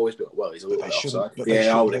 People will always be like, "Well, he's a little bit offside."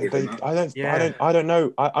 I don't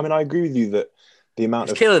know. I mean, I agree with you that the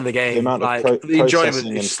amount it's killing the game. The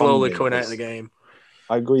enjoyment is slowly coming out of the game.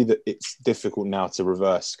 I agree that it's difficult now to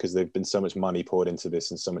reverse because there's been so much money poured into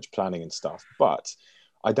this and so much planning and stuff. But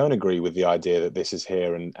I don't agree with the idea that this is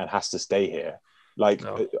here and has to stay here. Like,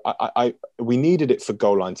 no. We needed it for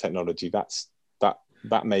goal line technology.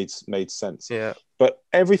 That made sense. Yeah. But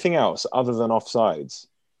everything else other than offsides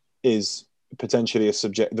is potentially a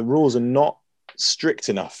subject. The rules are not strict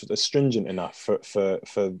enough, they're stringent enough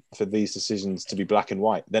for these decisions to be black and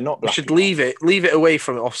white. They're not. We should leave it away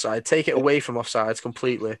from offside. Take it away from offsides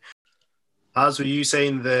completely. As were you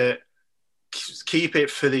saying that keep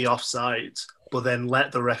it for the offsides, but then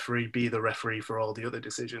let the referee be the referee for all the other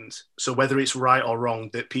decisions. So whether it's right or wrong,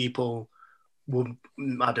 that people will,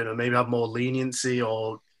 I don't know, maybe have more leniency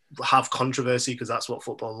or have controversy because that's what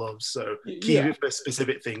football loves. So keep it for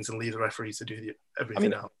specific things and leave the referee to do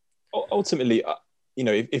everything else. Ultimately, you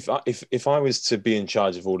know, if I was to be in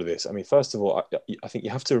charge of all of this, I mean, first of all, I think you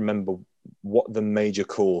have to remember what the major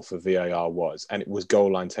call for VAR was, and it was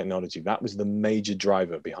goal line technology. That was the major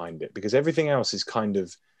driver behind it, because everything else is kind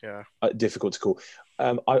of difficult to call.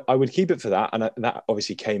 I would keep it for that, and that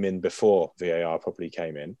obviously came in before VAR properly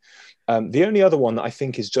came in. The only other one that I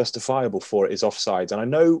think is justifiable for it is offsides, and I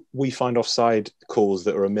know we find offside calls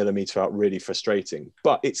that are a millimetre out really frustrating,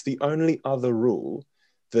 but it's the only other rule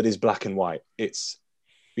that is black and white. It's,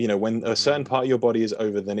 you know, when a certain part of your body is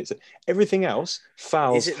over, then it's everything else,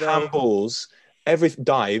 fouls, handballs,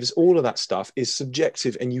 dives, all of that stuff is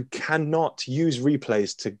subjective, and you cannot use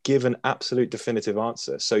replays to give an absolute definitive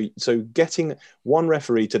answer. So getting one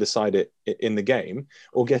referee to decide it in the game,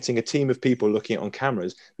 or getting a team of people looking at it on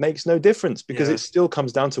cameras, makes no difference, because it still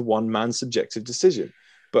comes down to one man's subjective decision.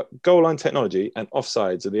 But goal line technology and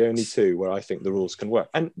offsides are the only two where I think the rules can work.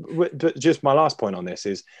 And but just my last point on this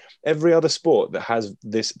is, every other sport that has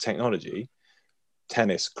this technology,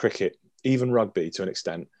 tennis, cricket, even rugby to an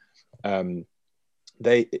extent,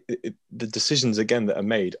 the decisions again that are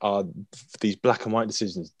made are these black and white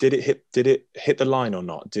decisions. Did it hit the line or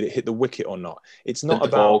not? Did it hit the wicket or not? It's not about,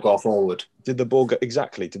 did the ball go forward? Did the ball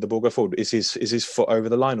go forward? Is his foot over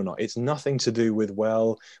the line or not? It's nothing to do with,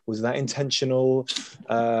 well, was that intentional?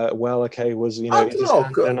 Was, you know,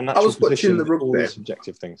 I was watching the rugby. All the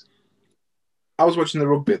subjective things. I was watching the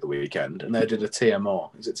rugby at the weekend, and they did a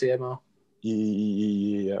TMO. Is it TMO?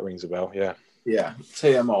 Yeah, it rings a bell. Yeah. Yeah,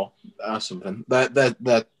 TMO or something.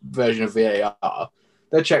 Their version of VAR.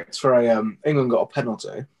 They checked for England got a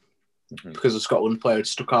penalty because a Scotland player had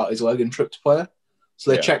stuck out his leg and tripped a player.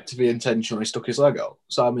 So they checked if he intentionally stuck his leg out.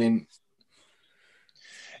 So I mean,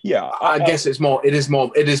 I guess it is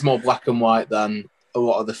more black and white than a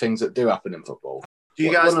lot of the things that do happen in football. Do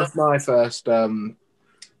you guys One of my first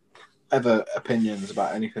ever opinions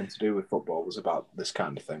about anything to do with football was about this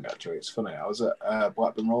kind of thing. Actually, it's funny. I was at a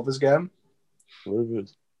Blackburn Rovers game.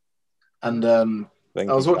 And I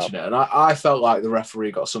was watching it, and I felt like the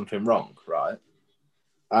referee got something wrong, right?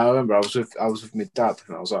 I remember I was with my dad,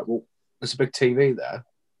 and I was like, "Well, there's a big TV there.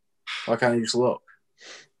 Why can't you just look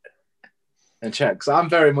and check?" Because I'm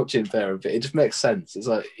very much in favour of it. It just makes sense. It's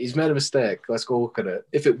like, he's made a mistake. Let's go look at it.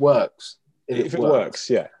 If it works, if it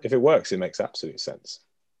works, it makes absolute sense.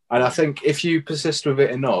 And I think if you persist with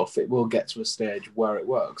it enough, it will get to a stage where it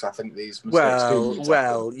works. I think these mistakes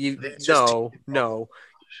no.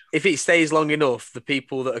 If it stays long enough, the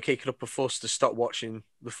people that are kicking up a fuss to stop watching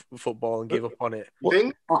the football and give up on it.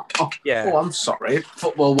 I'm sorry.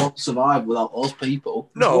 Football won't survive without those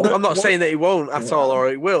people. No, I'm not saying that it won't at all, or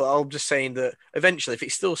it will. I'm just saying that eventually, if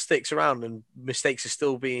it still sticks around and mistakes are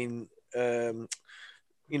still being,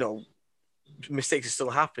 mistakes are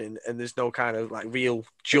still happening, and there's no kind of like real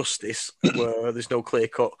justice where there's no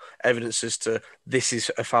clear-cut evidence as to this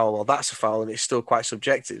is a foul or that's a foul, and it's still quite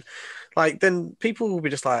subjective. Like, then people will be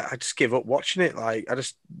just like, I just give up watching it.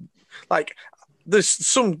 There's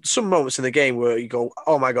some moments in the game where you go,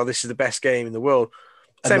 oh my God, this is the best game in the world.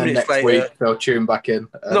 And 10 minutes later, week, they'll tune back in.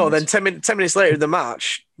 Then 10 minutes later in the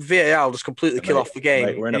match, VAR will just completely kill off the game.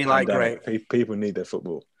 Mate, we're in a pandemic. Great. People need their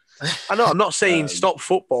football. I know. I'm not saying stop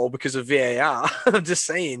football because of VAR. I'm just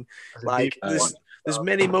saying, there's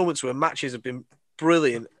many moments where matches have been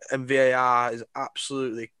brilliant and VAR has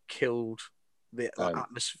absolutely killed the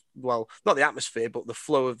atmosphere. Well, not the atmosphere, but the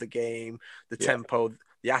flow of the game, the tempo,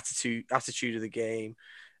 the attitude of the game.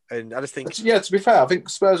 And I just think, to be fair, I think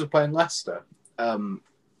Spurs were playing Leicester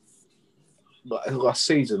last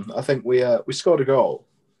season. I think we scored a goal,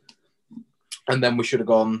 and then we should have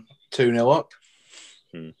gone 2-0 up.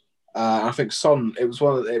 I think Son, it was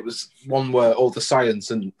one where all the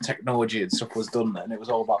science and technology and stuff was done, and it was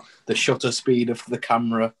all about the shutter speed of the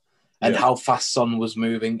camera and how fast Son was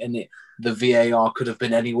moving, and the VAR could have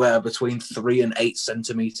been anywhere between 3 and 8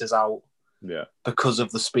 centimeters out, because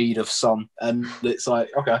of the speed of Son, and it's like,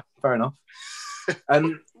 okay, fair enough.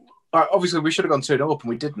 And obviously we should have gone 2-0 up, and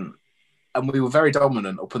we didn't. And we were very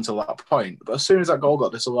dominant up until that point. But as soon as that goal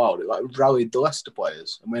got disallowed, it rallied the Leicester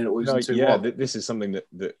players and made it losing 2-1. This is something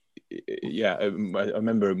that I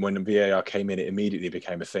remember when VAR came in, it immediately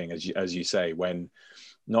became a thing, as you say, when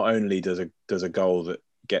not only does a goal that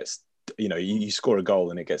gets, you score a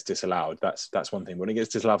goal and it gets disallowed, that's one thing. When it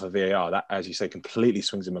gets disallowed for VAR, that, as you say, completely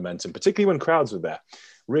swings the momentum, particularly when crowds were there.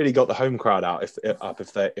 Really got the home crowd out if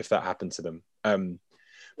that happened to them.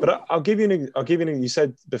 But I'll give you you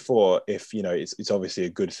said before, if it's obviously a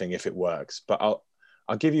good thing if it works, but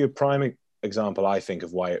I'll give you a prime example, I think,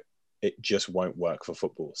 of why it just won't work for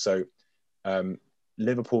football. So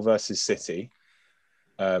Liverpool versus City,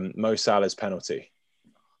 Mo Salah's penalty,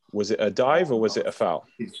 was it a dive or was it a foul?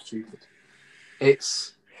 He's stupid.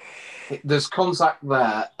 There's contact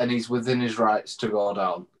there, and he's within his rights to go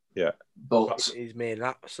down. Yeah. But he's made an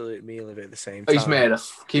absolute meal of it at the same time. he's made a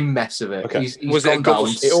fucking mess of it. Okay. He's Was it gone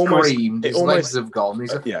a down, goal? screamed, his legs have gone.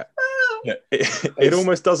 He's It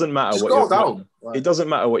almost doesn't matter just what go down. It doesn't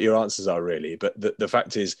matter what your answers are, really. But the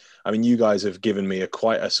fact is, I mean, you guys have given me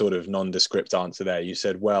quite a sort of nondescript answer there. You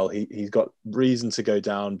said, well, he's got reason to go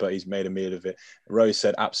down, but he's made a meal of it. Rose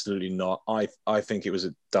said, absolutely not. I think it was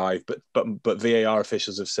a dive, but VAR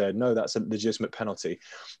officials have said, no, that's a legitimate penalty.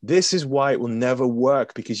 This is why it will never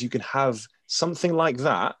work, because you can have something like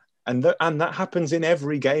that, and that happens in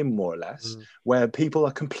every game, more or less, where people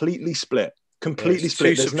are completely split. Split.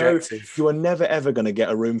 There's subjective. You are never ever going to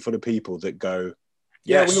get a room full of people that go,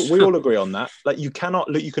 we all agree on that. Like, you cannot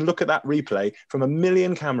look. You can look at that replay from a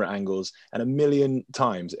million camera angles and a million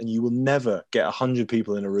times, and you will never get 100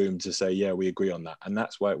 people in a room to say, yeah, we agree on that. And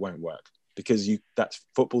that's why it won't work, because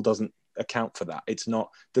football doesn't account for that. It's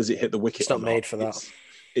not. Does it hit the wicket? It's not made for that.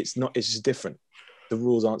 It's not. It's just different. The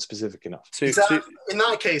rules aren't specific enough. In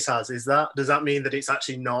that case, does that mean that it's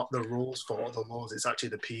actually not the rules for the laws? It's actually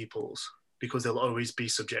the people's, because there'll always be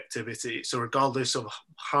subjectivity. So regardless of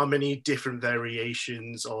how many different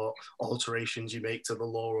variations or alterations you make to the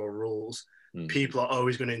law or rules, people are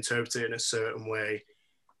always going to interpret it in a certain way.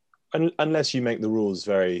 Unless you make the rules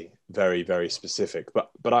very, very, very specific.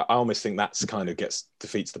 But I almost think that's kind of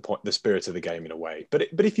defeats the spirit of the game in a way. But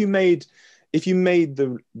if you made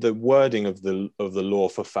the wording of the law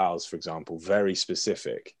for fouls, for example, very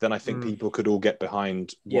specific, then I think people could all get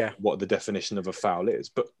behind what the definition of a foul is.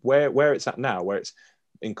 But where it's at now, where it's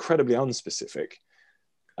incredibly unspecific,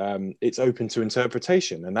 it's open to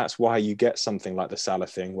interpretation. And that's why you get something like the Salah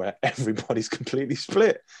thing, where everybody's completely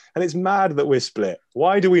split. And it's mad that we're split.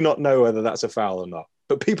 Why do we not know whether that's a foul or not?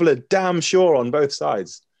 But people are damn sure on both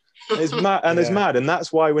sides. It's mad, and it's mad. And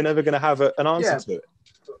that's why we're never going to have an answer to it.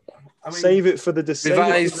 I mean, save it for the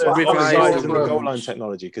offsides and the goal line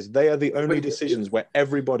technology, because they are the only decisions where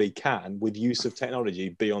everybody can, with use of technology,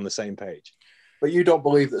 be on the same page. But you don't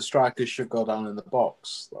believe that strikers should go down in the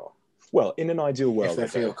box, though? Well, in an ideal world,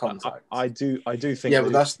 if they feel contact, I do think. Yeah,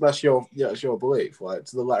 but that's your belief. Like,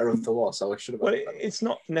 to the letter of the law, so it should have. Well, it's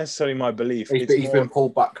not necessarily my belief. He's been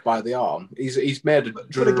pulled back by the arm. He's made a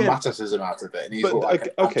dramaticism out of it, and he's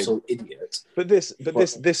an absolute idiot. But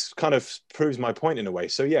this kind of proves my point in a way.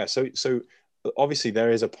 So yeah, so obviously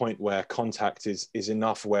there is a point where contact is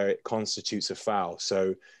enough where it constitutes a foul.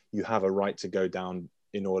 So you have a right to go down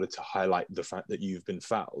in order to highlight the fact that you've been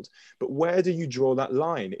fouled. But where do you draw that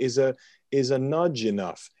line? Is a nudge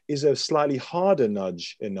enough? Is a slightly harder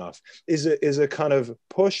nudge enough? Is a kind of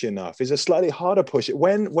push enough? Is a slightly harder push?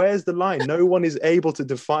 Where's the line? No one is able to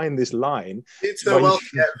define this line. It's so well to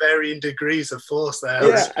get varying degrees of force there.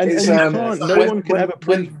 Yeah, and you can't. No one can ever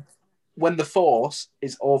prove. When the force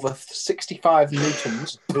is over 65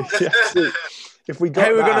 newtons. If we got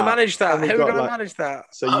how are we going to manage that? How are we going to manage that?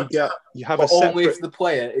 So you have a separate... only if the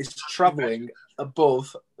player is travelling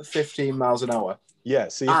above 15 miles an hour. Yeah.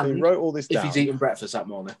 See, if we wrote all this down, if he's eating breakfast that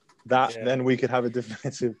morning, then we could have a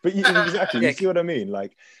definitive. But exactly, you see what I mean?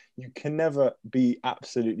 Like, you can never be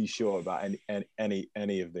absolutely sure about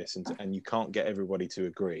any of this, and you can't get everybody to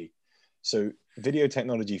agree. So video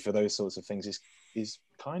technology for those sorts of things is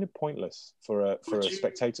kind of pointless for a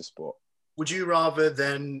spectator sport. Would you rather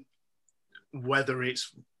then, whether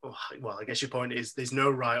it's, well, I guess your point is there's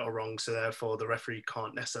no right or wrong, so therefore the referee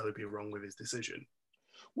can't necessarily be wrong with his decision?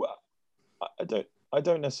 Well, I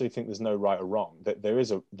don't necessarily think there's no right or wrong. That there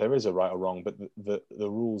is a right or wrong, but the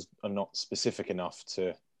rules are not specific enough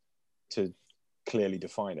to clearly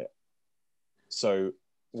define it. So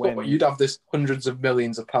when you'd have this hundreds of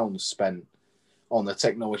millions of pounds spent on the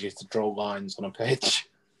technology to draw lines on a pitch.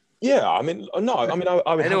 Yeah, I mean, no, I mean,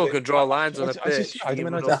 I would. Anyone could draw lines on a pitch. I think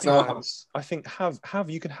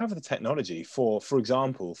you can have the technology for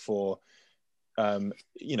example, for in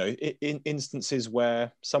instances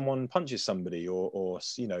where someone punches somebody, or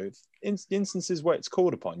instances where it's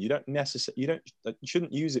called upon. You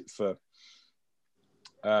shouldn't use it for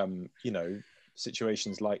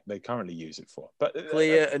situations like they currently use it for. But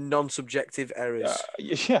clear and non-subjective errors.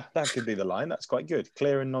 Yeah, that could be the line. That's quite good.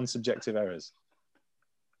 Clear and non-subjective errors.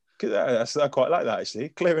 I quite like that, actually.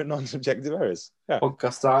 Clear and non-subjective errors. Yeah.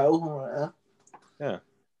 Podcast title. Yeah.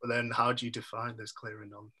 But then how do you define those clear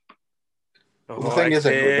and non? Well, the thing is,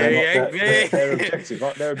 they're objective.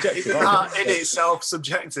 They're objective. Isn't that in itself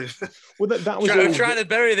subjective? Well, that was I'm trying to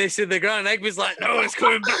bury this in the ground. Egbe's like, no, it's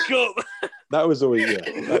coming back up. That was always,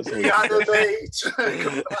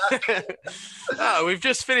 We've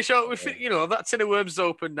just finished up. That tin of worms is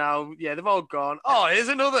open now. Yeah, they've all gone. Oh, here's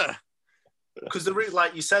another. because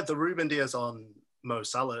like you said, the Ruben Diaz on Mo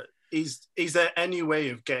Salah. Is there any way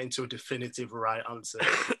of getting to a definitive right answer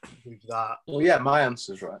with that? Well, yeah, my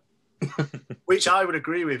answer's right. Which I would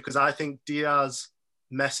agree with, because I think Diaz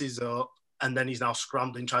messes up and then he's now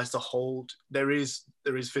scrambling, tries to hold. There is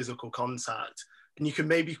physical contact. And you can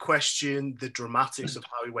maybe question the dramatics of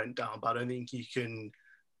how he went down, but I don't think you can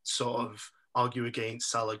sort of argue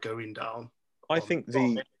against Salah going down. I think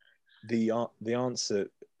the answer,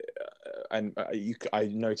 and I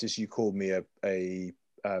noticed you called me a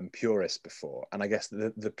purist before, and I guess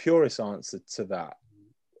the purist answer to that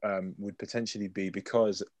would potentially be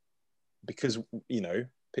because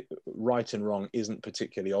right and wrong isn't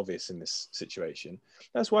particularly obvious in this situation.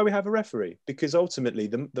 That's why we have a referee, because ultimately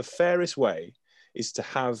the fairest way is to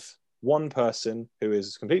have one person who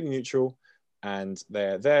is completely neutral and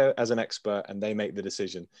they're there as an expert and they make the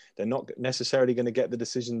decision. They're not necessarily going to get the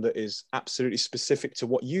decision that is absolutely specific to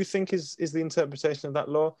what you think is the interpretation of that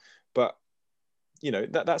law, but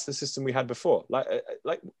that's the system we had before.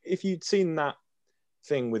 Like if you'd seen that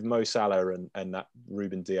thing with Mo Salah and that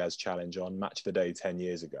Ruben Diaz challenge on Match of the Day 10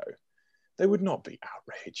 years ago, there would not be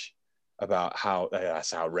outrage about how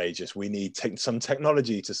that's outrageous. We need some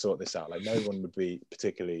technology to sort this out. Like no one would be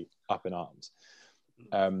particularly up in arms.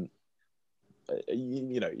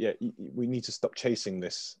 We need to stop chasing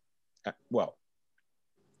this. Well,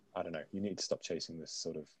 I don't know. You need to stop chasing this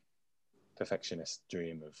sort of perfectionist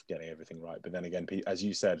dream of getting everything right. But then again, as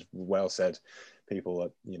you said, well said,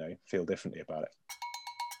 people feel differently about it.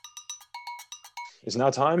 It's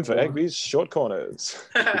now time for Egbe's short corners.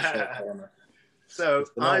 So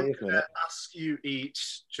I'm going to ask you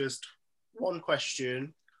each just one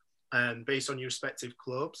question, based on your respective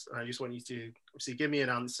clubs. And I just want you to obviously give me an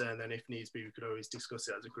answer, and then if needs be, we could always discuss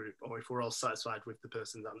it as a group. Or if we're all satisfied with the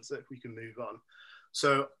person's answer, we can move on.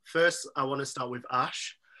 So first, I want to start with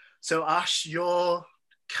Ash. So Ash, your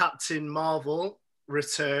Captain Marvel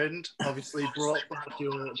returned, obviously brought back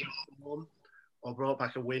brought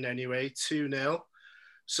back a win anyway, 2-0.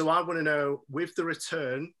 So I want to know, with the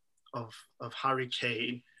return of Harry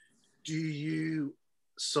Kane, do you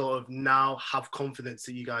sort of now have confidence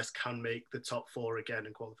that you guys can make the top four again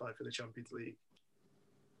and qualify for the Champions League?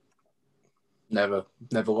 Never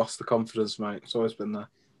lost the confidence, mate. It's always been there.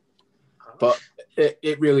 But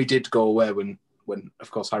it really did go away when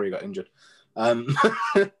of course Harry got injured.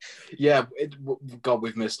 Yeah, God,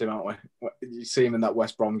 we've missed him, haven't we? You see him in that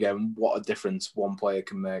West Brom game. What a difference one player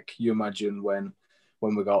can make. You imagine when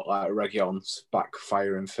we got like Reguilon's back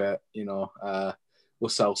firing fit, Lo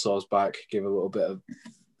Celso's back, give a little bit of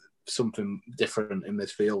something different in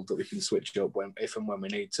midfield that we can switch up if and when we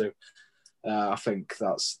need to. I think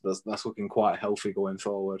that's looking quite healthy going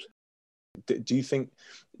forward. Do you think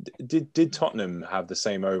did Tottenham have the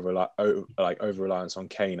same over-reliance on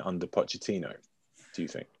Kane under Pochettino? Do you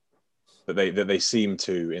think that they seem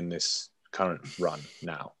to in this current run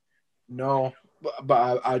now? No,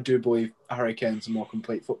 but I do believe Harry Kane's a more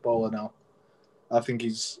complete footballer now. I think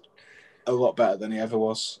he's a lot better than he ever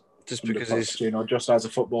was. Just because he's just as a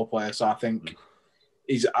football player. So I think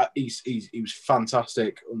he was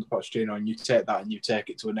fantastic under Pochettino, and you take that and you take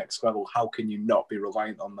it to a next level. How can you not be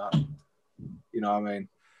reliant on that? You know what I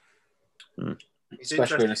mean?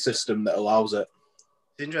 Especially in a system that allows it.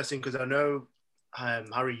 It's interesting because I know,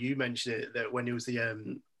 Harry, you mentioned it, that when it was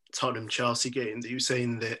the Tottenham-Chelsea game, that you were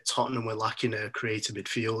saying that Tottenham were lacking a creative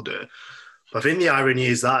midfielder. But I think the irony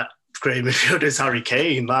is that creative midfielder is Harry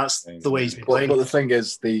Kane. That's the way he's been playing. But the thing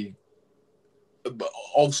is,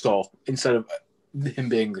 also, instead of him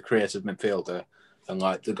being the creative midfielder and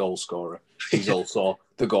like the goal scorer, he's also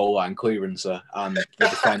the goal line clearancer and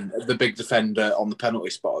the big defender on the penalty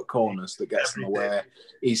spot at corners that gets in the way.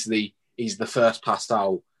 He's the first pass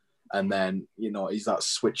out, and then he's that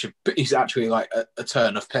switch of. He's actually like a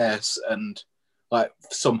turn of pace, and like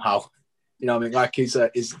somehow, what I mean, like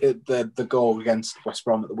the goal against West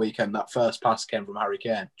Brom at the weekend. That first pass came from Harry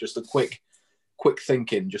Kane. Just a quick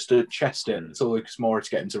thinking, just to chest it to Lucas Moura to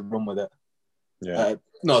get him to run with it. Yeah.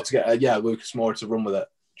 Lucas Moura to run with it.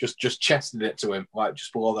 Just chested it to him, like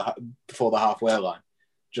just before the halfway line.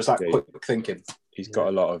 Just that quick thinking. He's got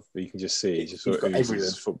a lot of. You can just see. He's got everything.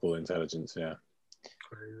 Football intelligence. Yeah.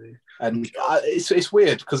 Crazy. And it's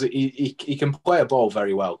weird because he can play a ball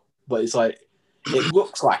very well, but it's like it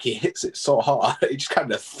looks like he hits it so hard it just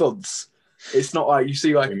kind of thuds. It's not like you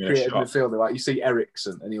see like a creative midfielder, like you see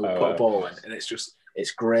Eriksen and he'll put a ball in, and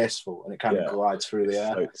it's graceful and it kind of glides through the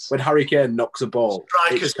air. When Harry Kane knocks a ball,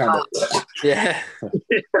 it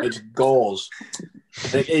goes.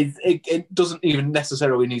 It doesn't even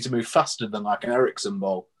necessarily need to move faster than like an Eriksen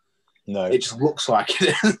ball. No, it just looks like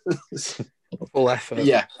it is. Full effort.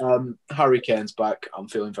 Yeah, Harry Kane's back. I'm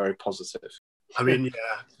feeling very positive. I mean,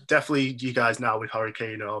 yeah, definitely you guys now with Harry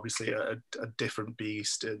Kane are obviously a different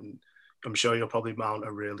beast, and I'm sure you'll probably mount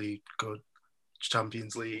a really good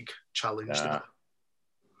Champions League challenge.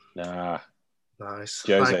 Nah. Nice.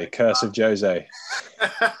 Jose, curse of Jose.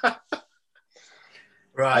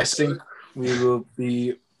 Right. I think we will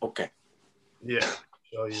be okay. Yeah,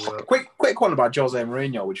 sure you will. Quick one about Jose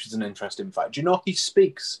Mourinho, which is an interesting fact. Do you know he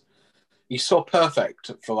speaks? He's so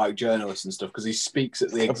perfect for like journalists and stuff because he speaks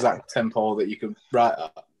at the exact tempo that you can write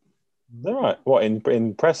at. Is that right? What,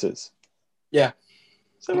 in presses? Yeah.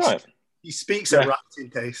 Is that right? He speaks at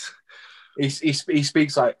writing pace. He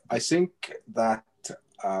speaks like, I think that...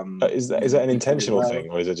 is that an intentional thing,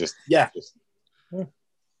 or is it just... Yeah.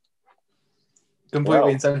 Completely Well,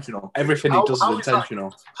 intentional. Everything he does is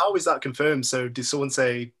intentional. How is that confirmed? So did someone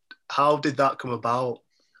say, how did that come about?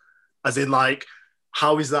 As in, like,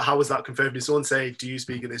 how was that confirmed? Did someone say, do you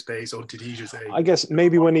speak at this pace, or did he just say... I guess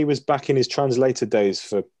maybe when he was back in his translator days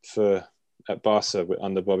for at Barca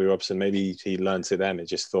under Bobby Robson, maybe he learnt it then. He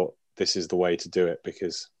just thought this is the way to do it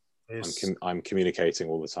because I'm communicating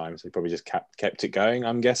all the time. So he probably just kept it going,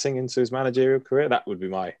 I'm guessing, into his managerial career. That would be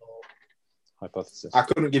my hypothesis. I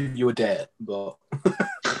couldn't give you a date, but...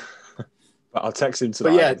 But I'll text him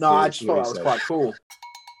tonight. But yeah, no, I just thought that was quite cool.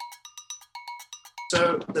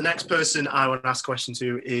 So the next person I want to ask a question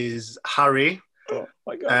to is Harry. Oh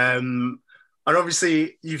my God. And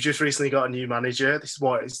obviously you've just recently got a new manager. This is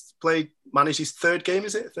what he's managed his third game,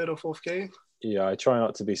 is it? Third or fourth game? Yeah, I try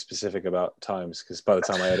not to be specific about times because by the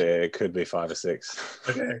time I edit it, it could be 5 or 6.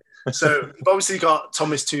 Okay. So you've obviously got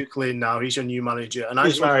Thomas Tuchel in now. He's your new manager. And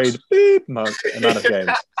He's married amount of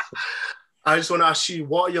games. I just want to ask you,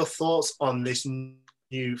 what are your thoughts on this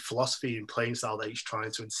new philosophy and playing style that he's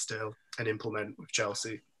trying to instill and implement with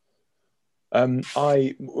Chelsea?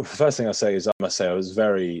 First thing I say is I must say I was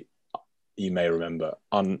very, you may remember,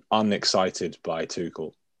 unexcited by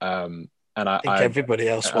Tuchel. And I think everybody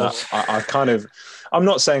else was. I'm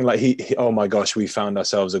not saying like he oh my gosh, we found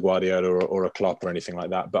ourselves a Guardiola or a Klopp or anything like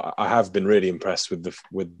that, but I have been really impressed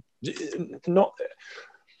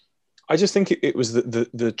I just think it was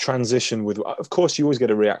the transition with. Of course, you always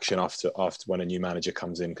get a reaction after when a new manager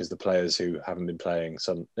comes in because the players who haven't been playing,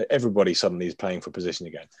 everybody suddenly is playing for position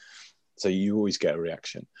again. So you always get a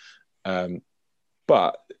reaction,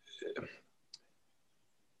 but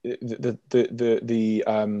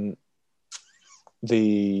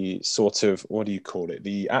the sort of, what do you call it?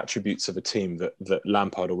 The attributes of a team that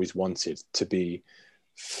Lampard always wanted to be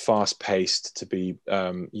fast-paced, to be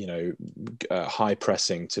high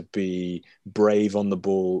pressing, to be brave on the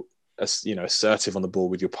ball, assertive on the ball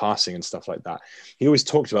with your passing and stuff like that. He always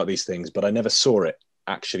talked about these things, but I never saw it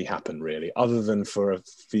actually happen really, other than for a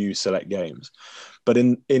few select games. But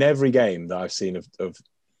in every game that I've seen of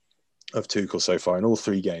Tuchel so far, in all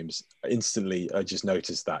 3 games, instantly I just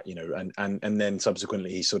noticed that, and then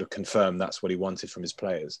subsequently he sort of confirmed that's what he wanted from his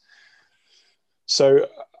players. So,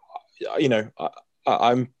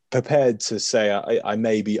 I'm prepared to say I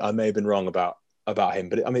may have been wrong about him,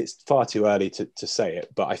 but it's far too early to say it.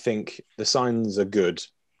 But I think the signs are good.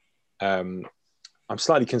 I'm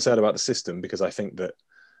slightly concerned about the system because I think that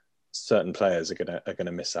certain players are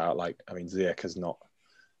gonna miss out. Ziyech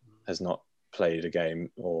has not played a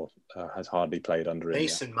game or has hardly played under him.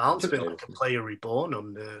 Mason Mount's been like a player reborn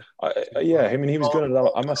under. He was good at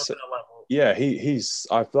that. I must say, yeah, he's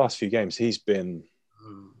the last few games he's been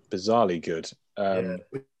bizarrely good. What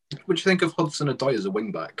do you think of Hudson-Odoi as a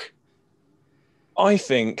wing back? I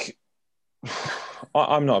think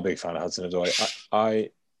I'm not a big fan of Hudson-Odoi. I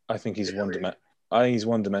think he's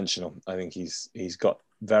one-dimensional. I think he's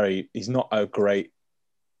not a great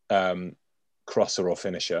crosser or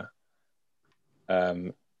finisher.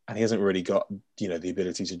 And he hasn't really got, the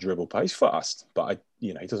ability to dribble. He's fast, but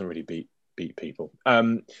he doesn't really beat people.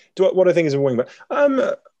 What I think is a wing back.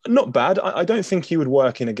 Not bad. I don't think he would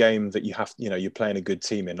work in a game that you have, you're playing a good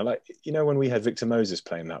team in. Like, when we had Victor Moses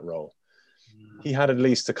playing that role, he had at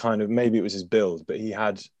least a kind of, maybe it was his build, but he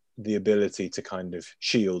had the ability to kind of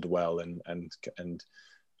shield well and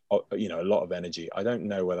a lot of energy. I don't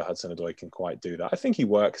know whether Hudson-Odoi can quite do that. I think he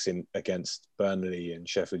works against Burnley and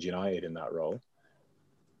Sheffield United in that role,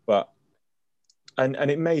 but and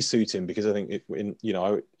it may suit him because I think you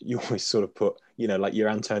always sort of put like your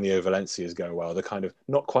Antonio Valencias go well. They're kind of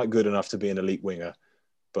not quite good enough to be an elite winger,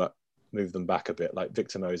 but move them back a bit, like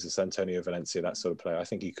Victor Moses, Antonio Valencia, that sort of player. I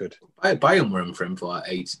think he could. Bayern were in for him for like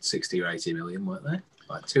 60 or 80 million, weren't they?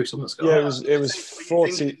 Like 2 summers ago. Yeah, it was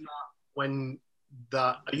 40. When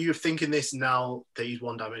that, are you thinking this now that he's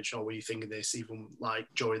one-dimensional, or were you thinking this even like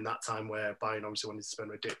during that time where Bayern obviously wanted to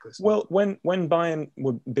spend ridiculous money? Well, when Bayern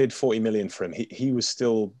would bid 40 million for him, he was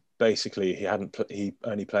still basically he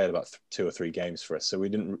only played about 2 or 3 games for us, so we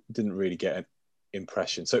didn't really get an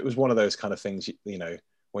impression. So it was one of those kind of things, you know,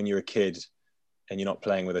 when you're a kid and you're not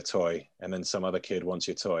playing with a toy, and then some other kid wants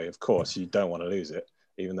your toy. Of course, you don't want to lose it,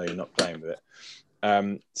 even though you're not playing with it.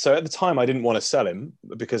 So at the time, I didn't want to sell him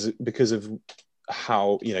because of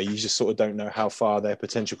how, you know, you just sort of don't know how far their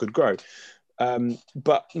potential could grow.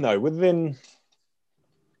 But no,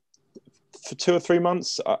 for 2 or 3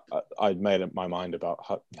 months, I'd made up my mind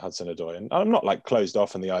about Hudson-Odoi, and I'm not like closed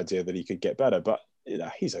off on the idea that he could get better, but you know,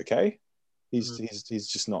 he's okay. He's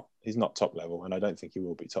just not top level, and I don't think he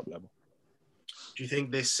will be top level. Do you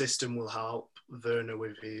think this system will help Werner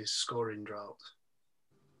with his scoring drought?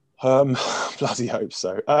 Bloody hope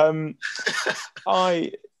so.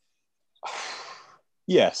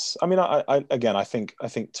 Yes. I mean, I think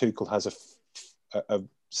Tuchel has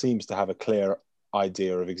seems to have a clear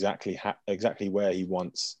idea of exactly where he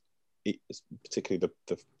wants, particularly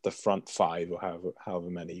the front 5, or however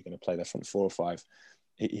many you're going to play, their front 4 or 5.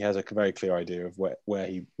 He has a very clear idea of where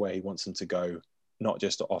he wants them to go, not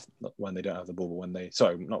just off when they don't have the ball, but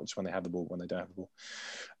not just when they have the ball, but when they don't have the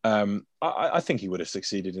ball. I think he would have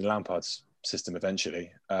succeeded in Lampard's system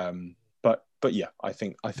eventually. But yeah, I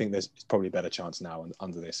think there's probably a better chance now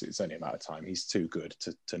under this. It's only a matter of time. He's too good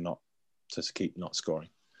to keep not scoring.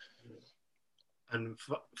 And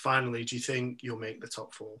finally, do you think you'll make the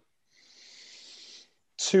top 4?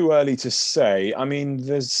 Too early to say. I mean,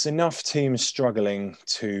 there's enough teams struggling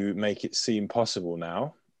to make it seem possible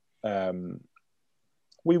now.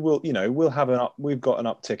 We will, you know, we've got an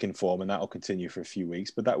uptick in form, and that will continue for a few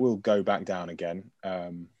weeks, but that will go back down again.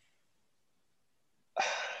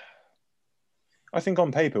 I think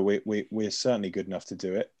on paper we're certainly good enough to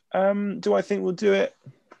do it. Do I think we'll do it?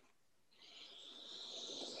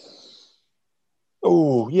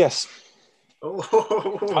 Oh, yes.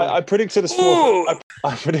 Oh. I predicted us 4th.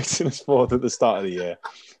 I predicted us 4th at the start of the year,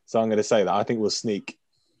 so I'm going to say that I think we'll sneak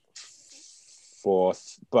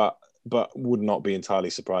 4th, but would not be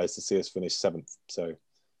entirely surprised to see us finish 7th. So,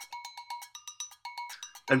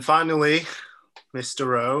 and finally,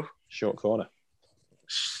 Mr. O, short corner.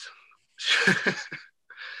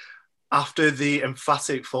 After the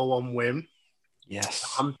emphatic 4-1 win,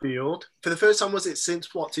 yes, Anfield, for the first time, was it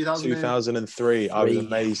since what, 2003? I was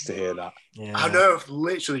amazed to hear that. Yeah. I know,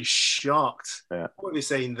 literally shocked. Yeah. What were they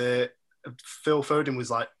saying? That Phil Foden was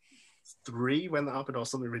like 3 when that happened, or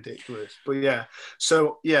something ridiculous. But yeah,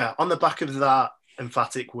 so yeah, on the back of that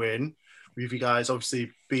emphatic win, with you guys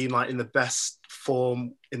obviously being like in the best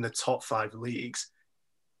form in the top 5 leagues,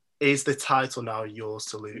 is the title now yours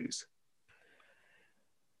to lose?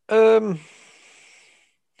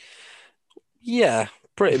 Yeah,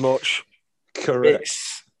 pretty much.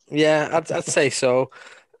 Correct. I'd say so.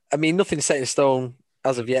 I mean, nothing's set in stone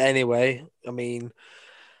as of yet anyway. I mean,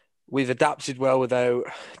 we've adapted well without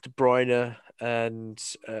De Bruyne and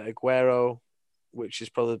Aguero, which has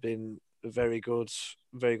probably been a very good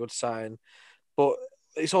sign. But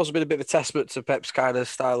it's also been a bit of a testament to Pep's kind of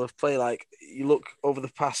style of play. Like, you look over the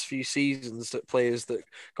past few seasons at players that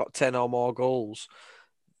got 10 or more goals,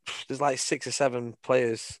 there's like 6 or 7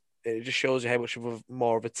 players. It just shows you how much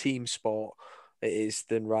more of a team sport it is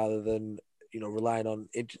rather than, you know, relying on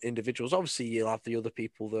individuals. Obviously, you'll have the other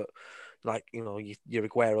people that, like, you know, your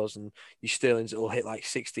Agueros and your Sterlings that will hit like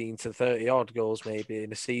 16 to 30 odd goals maybe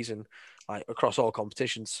in a season, like across all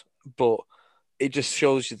competitions. But it just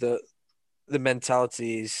shows you that the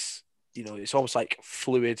mentality is, you know, it's almost like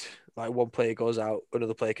fluid. Like, one player goes out,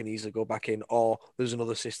 another player can easily go back in, or there's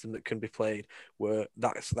another system that can be played where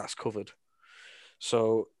that's covered.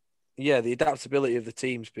 So, yeah, the adaptability of the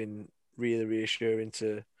team's been really reassuring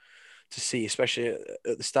to see, especially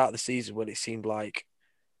at the start of the season when it seemed like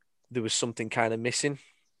there was something kind of missing.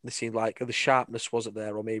 It seemed like the sharpness wasn't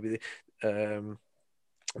there, or maybe the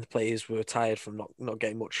players were tired from not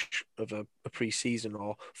getting much of a pre-season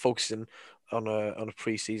or focusing on a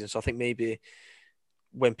pre-season. So I think maybe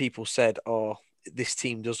when people said, "Oh, this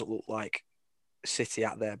team doesn't look like City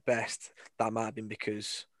at their best," that might have been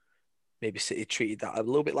because maybe City treated that a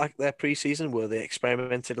little bit like their pre-season, where they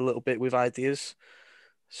experimented a little bit with ideas.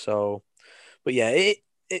 So, but yeah,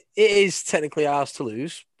 it is technically ours to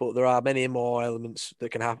lose, but there are many more elements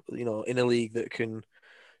that can happen, you know, in a league that can,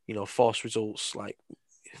 you know, force results, like,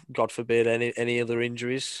 God forbid, any other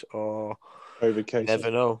injuries, or COVID cases.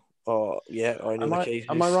 Never know. Or any other cases.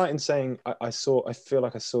 Am I right in saying I feel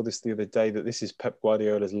like I saw this the other day, that this is Pep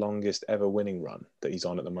Guardiola's longest ever winning run that he's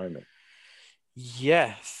on at the moment?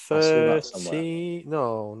 Yeah, I saw that somewhere. 30.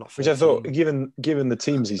 No, not 13. Which I thought, given the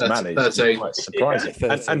teams he's managed, is 13. quite surprising.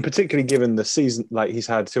 Yeah, and 13. particularly given the season, like he's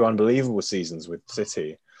had 2 unbelievable seasons with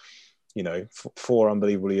City. 4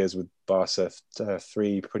 unbelievable years with Barca,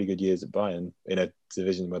 3 pretty good years at Bayern in a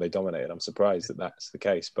division where they dominated. I'm surprised that that's the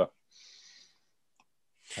case, but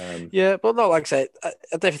yeah, but no, like I said, I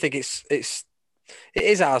definitely think it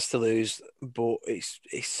is ours to lose, but it's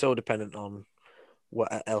so dependent on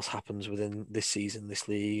what else happens within this season, this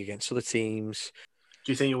league against other teams.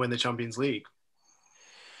 Do you think you'll win the Champions League?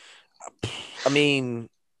 I mean,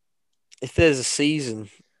 if there's a season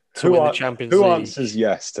to win the Champions League, who answers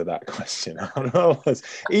yes to that question? I don't know.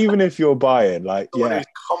 Even if you're buying, like, Someone yeah, who's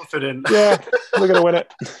confident. yeah, we're gonna win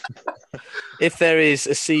it. if there is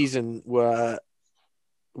a season where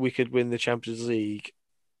we could win the Champions League,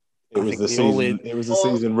 It was the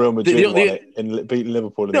season Real Madrid won it and beat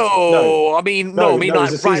Liverpool. No, I mean, it was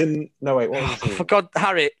like, the season. No, wait, what was the season? For God,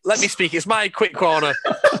 Harry, let me speak. It's my quick corner.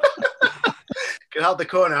 Get out the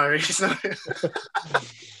corner, Harry.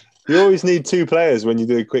 You always need 2 players when you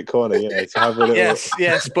do a quick corner, to have a little.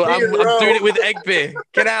 Yes, but I'm doing it with Egbe.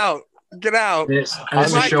 Get out. It's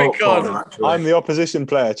a short corner, actually. I'm the opposition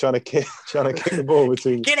player trying to kick the ball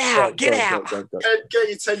between. Get out. Get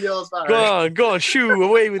your 10 yards back. Go on, shoo,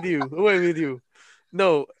 away with you.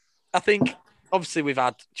 No, I think obviously we've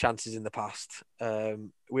had chances in the past.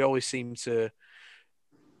 We always seem to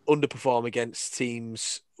underperform against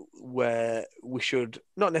teams where we should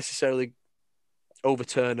not necessarily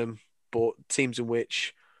overturn them, but teams in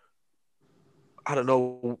which, I don't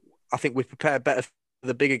know, I think we prepare better for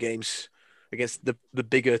the bigger games against the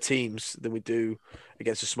bigger teams than we do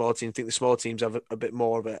against the small teams. I think the small teams have a bit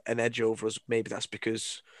more of an edge over us. Maybe that's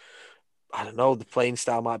because, I don't know, the playing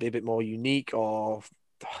style might be a bit more unique, or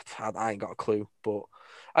I ain't got a clue. But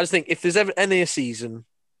I just think if there's ever any season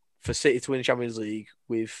for City to win the Champions League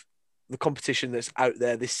with the competition that's out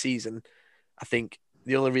there this season, I think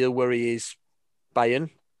the only real worry is Bayern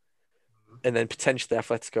and then potentially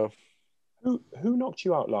Atletico. Who knocked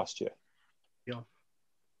you out last year?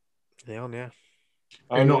 Leon, yeah.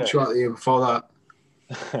 Who knocked you out the year before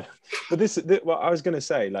that? But what I was going to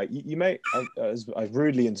say, like, you may, as I've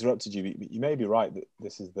rudely interrupted you, you may be right that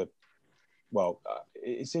this is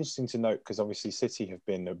it's interesting to note because obviously City have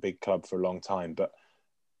been a big club for a long time, but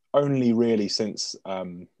only really since,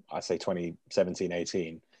 I say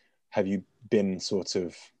 2017-18, have you been sort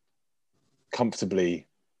of comfortably,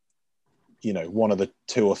 one of the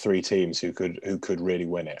 2 or 3 teams who could really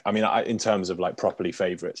win it. I mean, in terms of like properly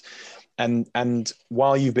favourites, and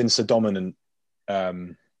while you've been so dominant,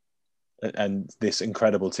 and this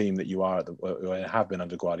incredible team that you are have been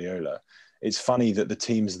under Guardiola, it's funny that the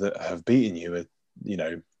teams that have beaten you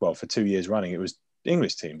are, for 2 years running, it was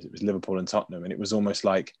English teams. It was Liverpool and Tottenham, and it was almost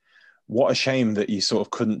like, what a shame that you sort of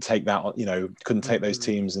couldn't take that, couldn't take those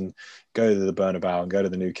teams and go to the Bernabeu and go to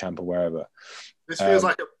the Nou Camp or wherever. This feels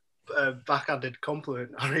like a backhanded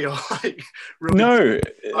compliment, Harry. No.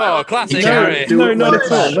 Oh, classic, no, Harry. No, not at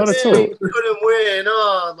all. Not at all. Couldn't win.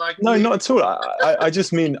 No, not at all. I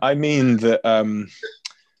just mean that,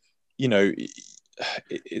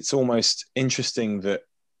 it's almost interesting that,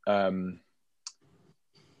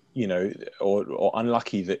 or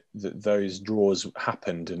unlucky that those draws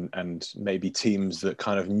happened and maybe teams that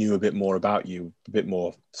kind of knew a bit more about you, a bit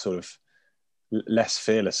more sort of less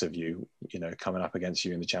fearless of you, coming up against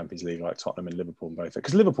you in the Champions League, like Tottenham and Liverpool and both.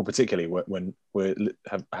 Because Liverpool particularly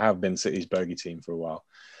have been City's bogey team for a while.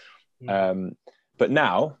 But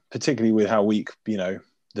now, particularly with how weak, the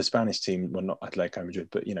Spanish team, well, not Atletico Madrid,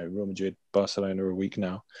 but, Real Madrid, Barcelona are weak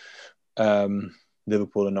now.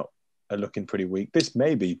 Liverpool are looking pretty weak. This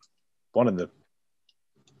may be one of the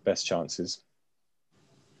best chances.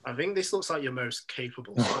 I think this looks like your most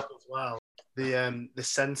capable side as well. The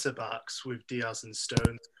centre backs with Diaz and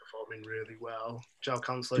Stones performing really well. João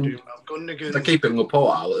Cancelo doing well. Gundogan. They're keeping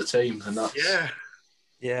Laporte out of the team, and that's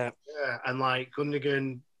yeah. And like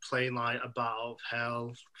Gundogan playing like a bat out of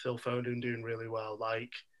hell. Phil Foden doing really well.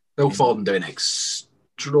 Like Phil Foden doing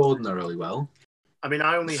extraordinarily well. I mean,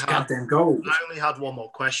 I only had one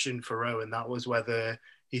more question for Rowan. That was whether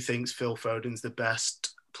he thinks Phil Foden's the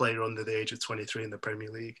best player under the age of 23 in the Premier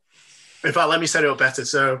League. In fact, let me set it up better.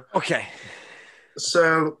 So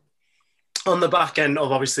on the back end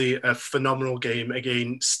of obviously a phenomenal game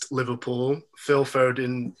against Liverpool, Phil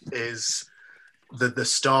Foden is the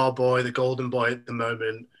star boy, the golden boy at the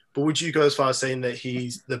moment. But would you go as far as saying that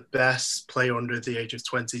he's the best player under the age of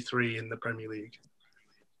 23 in the Premier League?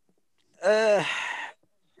 I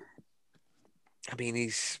mean,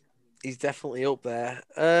 he's definitely up there.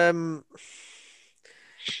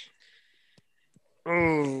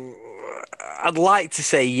 I'd like to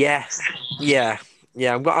say yes. Yeah.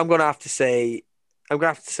 I'm gonna have to say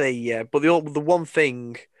yeah. But the one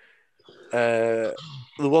thing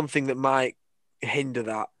that might hinder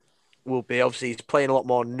that will be obviously he's playing a lot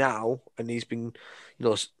more now, and he's been,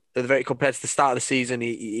 compared to the start of the season,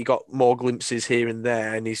 he got more glimpses here and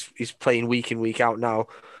there, and he's playing week in week out now.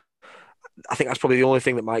 I think that's probably the only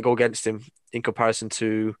thing that might go against him in comparison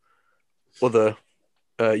to other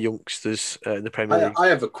youngsters in the Premier League. I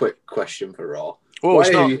have a quick question for Raw. Oh,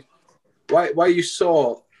 why are you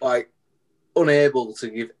so unable to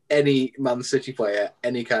give any Man City player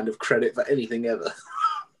any kind of credit for anything ever?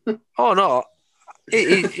 Oh no,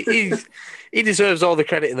 he deserves all the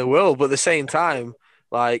credit in the world, but at the same time,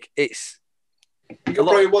 it's you're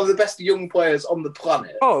probably one of the best young players on the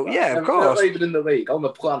planet. Oh yeah, of course. Not even in the league, on the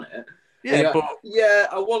planet. Yeah, but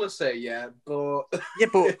I want to say but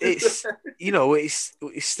it's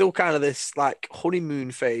it's still kind of this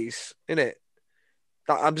honeymoon phase, isn't it?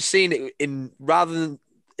 I'm just seeing it in rather than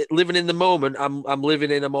living in the moment. I'm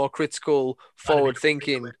living in a more critical, forward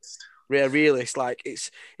thinking, realist.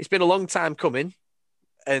 It's been a long time coming,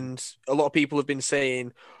 and a lot of people have been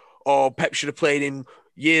saying, "Oh, Pep should have played him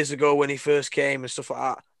years ago when he first came" and stuff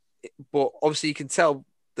like that. But obviously, you can tell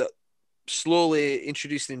that slowly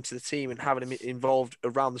introducing him to the team and having him involved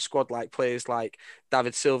around the squad, like players like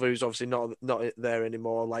David Silva, who's obviously not there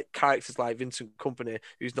anymore, like characters like Vincent Kompany,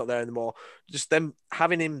 who's not there anymore. Just them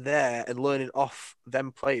having him there and learning off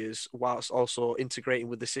them players whilst also integrating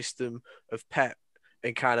with the system of Pep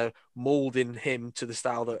and kind of molding him to the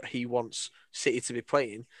style that he wants City to be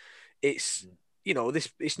playing. It's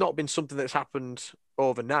it's not been something that's happened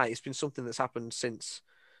overnight. It's been something that's happened since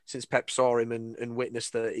Pep saw him and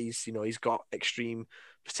witnessed that he's got extreme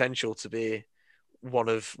potential to be one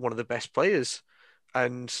of the best players.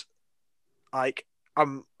 And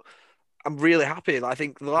I'm really happy. I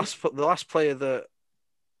think the last player that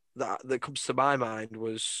comes to my mind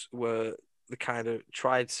were the kind of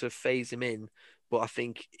tried to phase him in, but I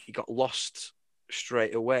think he got lost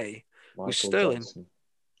straight away. Was Sterling.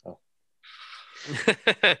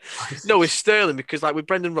 No, it's Sterling, because with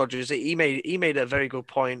Brendan Rodgers, he made a very good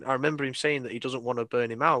point. I remember him saying that he doesn't want to burn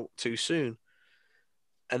him out too soon.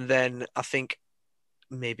 And then I think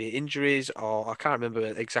maybe injuries, or I can't remember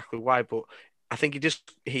exactly why, but I think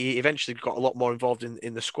he eventually got a lot more involved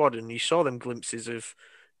in the squad, and you saw them glimpses of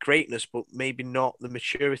greatness, but maybe not the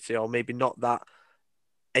maturity, or maybe not that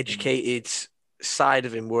educated side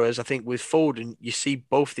of him. Whereas I think with Foden, you see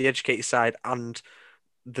both the educated side and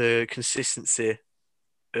the consistency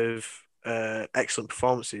of excellent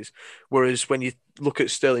performances. Whereas when you look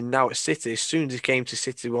at Sterling now at City, as soon as he came to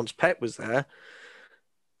City, once Pep was there,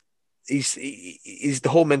 he's the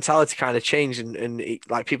whole mentality kind of changed, and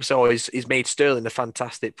people say, oh, he's made Sterling a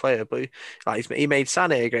fantastic player, but he made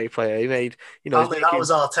Sané a great player. He made that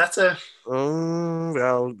was Arteta.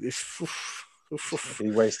 Well,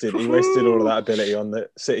 he wasted all of that ability on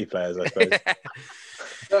the City players, I suppose.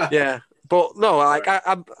 Yeah. But no,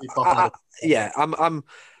 I'm.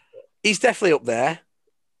 He's definitely up there.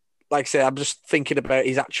 Like I say, I'm just thinking about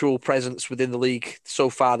his actual presence within the league so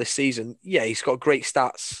far this season. Yeah, he's got great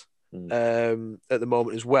stats at the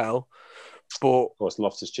moment as well. But of course,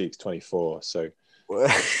 Loftus-Cheek's 24, so.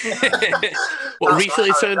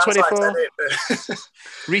 Recently turned 24?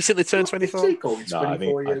 Recently turned 24? No, I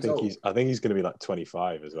think he's going to be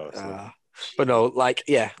 25 as well. So. But no,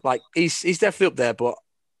 he's definitely up there. But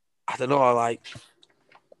I don't know,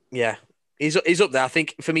 he's up there. I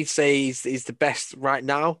think for me to say he's the best right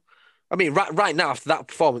now. I mean, right now after that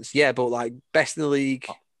performance, yeah, but best in the league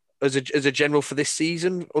as a general for this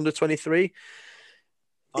season under 23.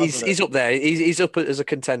 He's up there. He's up as a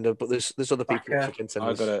contender, but there's other people for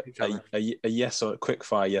contenders. I've got a yes or quick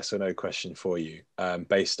fire yes or no question for you,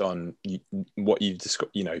 based on what you've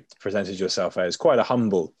presented yourself as quite a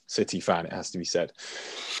humble City fan. It has to be said.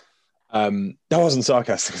 That wasn't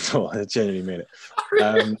sarcastic at all. I genuinely mean it.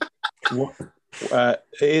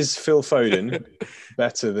 Is Phil Foden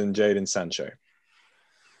better than Jadon Sancho?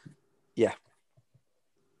 Yeah,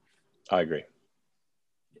 I agree.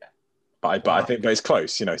 But I think it's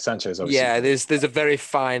close. Sancho's obviously. Yeah, there's a very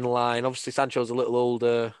fine line. Obviously, Sancho's a little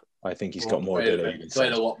older. I think he's got more ability. He's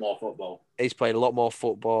played a lot more football. He's played a lot more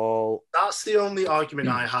football. That's the only argument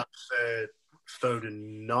I had for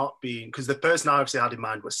Foden not being, because the person I obviously had in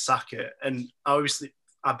mind was Saka, and obviously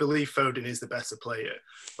I believe Foden is the better player,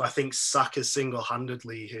 but I think Saka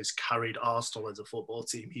single-handedly has carried Arsenal as a football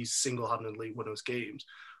team. He's single-handedly won us games.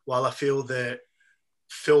 While I feel that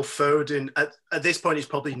Phil Foden, at this point, is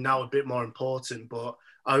probably now a bit more important, but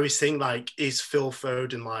I always think, is Phil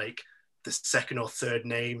Foden, the second or third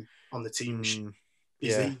name on the team sheet?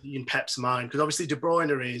 Is he in Pep's mind? Because obviously De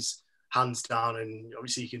Bruyne is hands down, and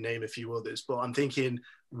obviously you can name a few others. But I'm thinking,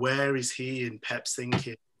 where is he in Pep's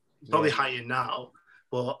thinking? He's probably higher now,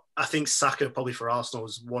 but I think Saka probably for Arsenal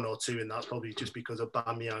is 1 or 2, and that's probably just because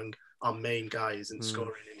Aubameyang, our main guy, isn't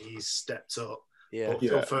scoring, and he's stepped up. Yeah, but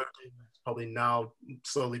Phil Foden is probably now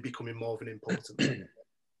slowly becoming more of an important player.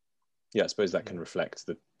 Yeah, I suppose that can reflect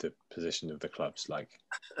the position of the clubs. Like,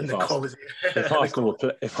 and the quality. If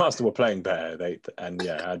Arsenal were playing better,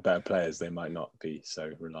 had better players, they might not be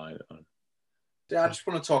so reliant on. Yeah, I just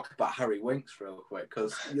want to talk about Harry Winks real quick,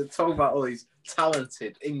 because you're talking about all these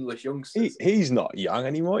talented English youngsters. He's not young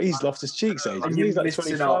anymore. He's Loftus-Cheek's age. He's like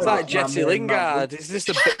 25. It's like Jesse Lingard.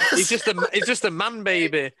 He's just a man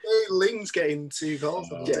baby. Ling's getting 2 goals.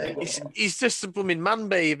 He's just a blooming man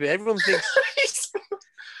baby. Everyone thinks.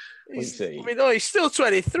 He's still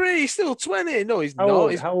 23. He's still 20. No, he's not.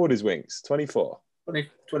 How how old is Winks? 24.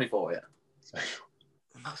 24, yeah.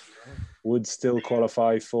 Would still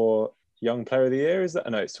qualify for Young Player of the Year? Is that?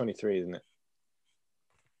 No, it's 23, isn't it?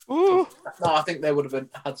 Ooh. No, I think they would have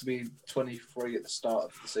had to be 23 at the start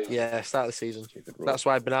of the season. Yeah, start of the season. That's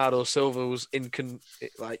why Bernardo Silva was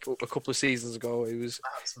like a couple of seasons ago. He was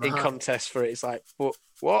in contest for it. It's like,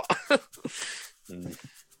 what?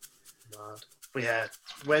 But yeah,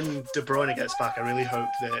 when De Bruyne gets back, I really hope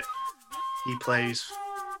that he plays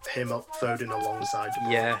him up Foden alongside De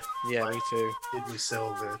Bruyne. Yeah, me too. With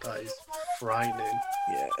Silva, that is frightening.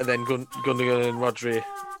 Yeah, and then Gundogan and Rodri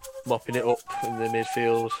mopping it up in the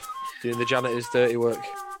midfield, doing the janitor's dirty work.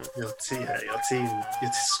 Your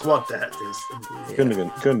squad depth is.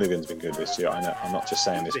 Gundogan's been good this year. I know. I'm not just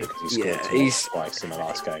saying this because he scored twice in the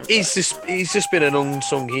last game. He's just been an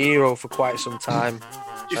unsung hero for quite some time.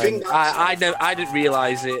 Do you think I didn't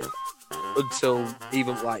realise it until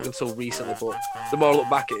recently, but the more I look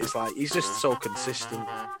back at it, it's like he's just so consistent.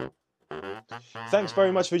 Thanks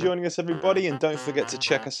very much for joining us, everybody, and don't forget to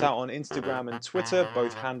check us out on Instagram and Twitter,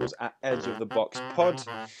 both handles at Edge of the Box Pod.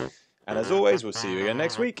 And as always, we'll see you again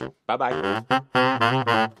next week. Bye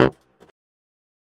bye.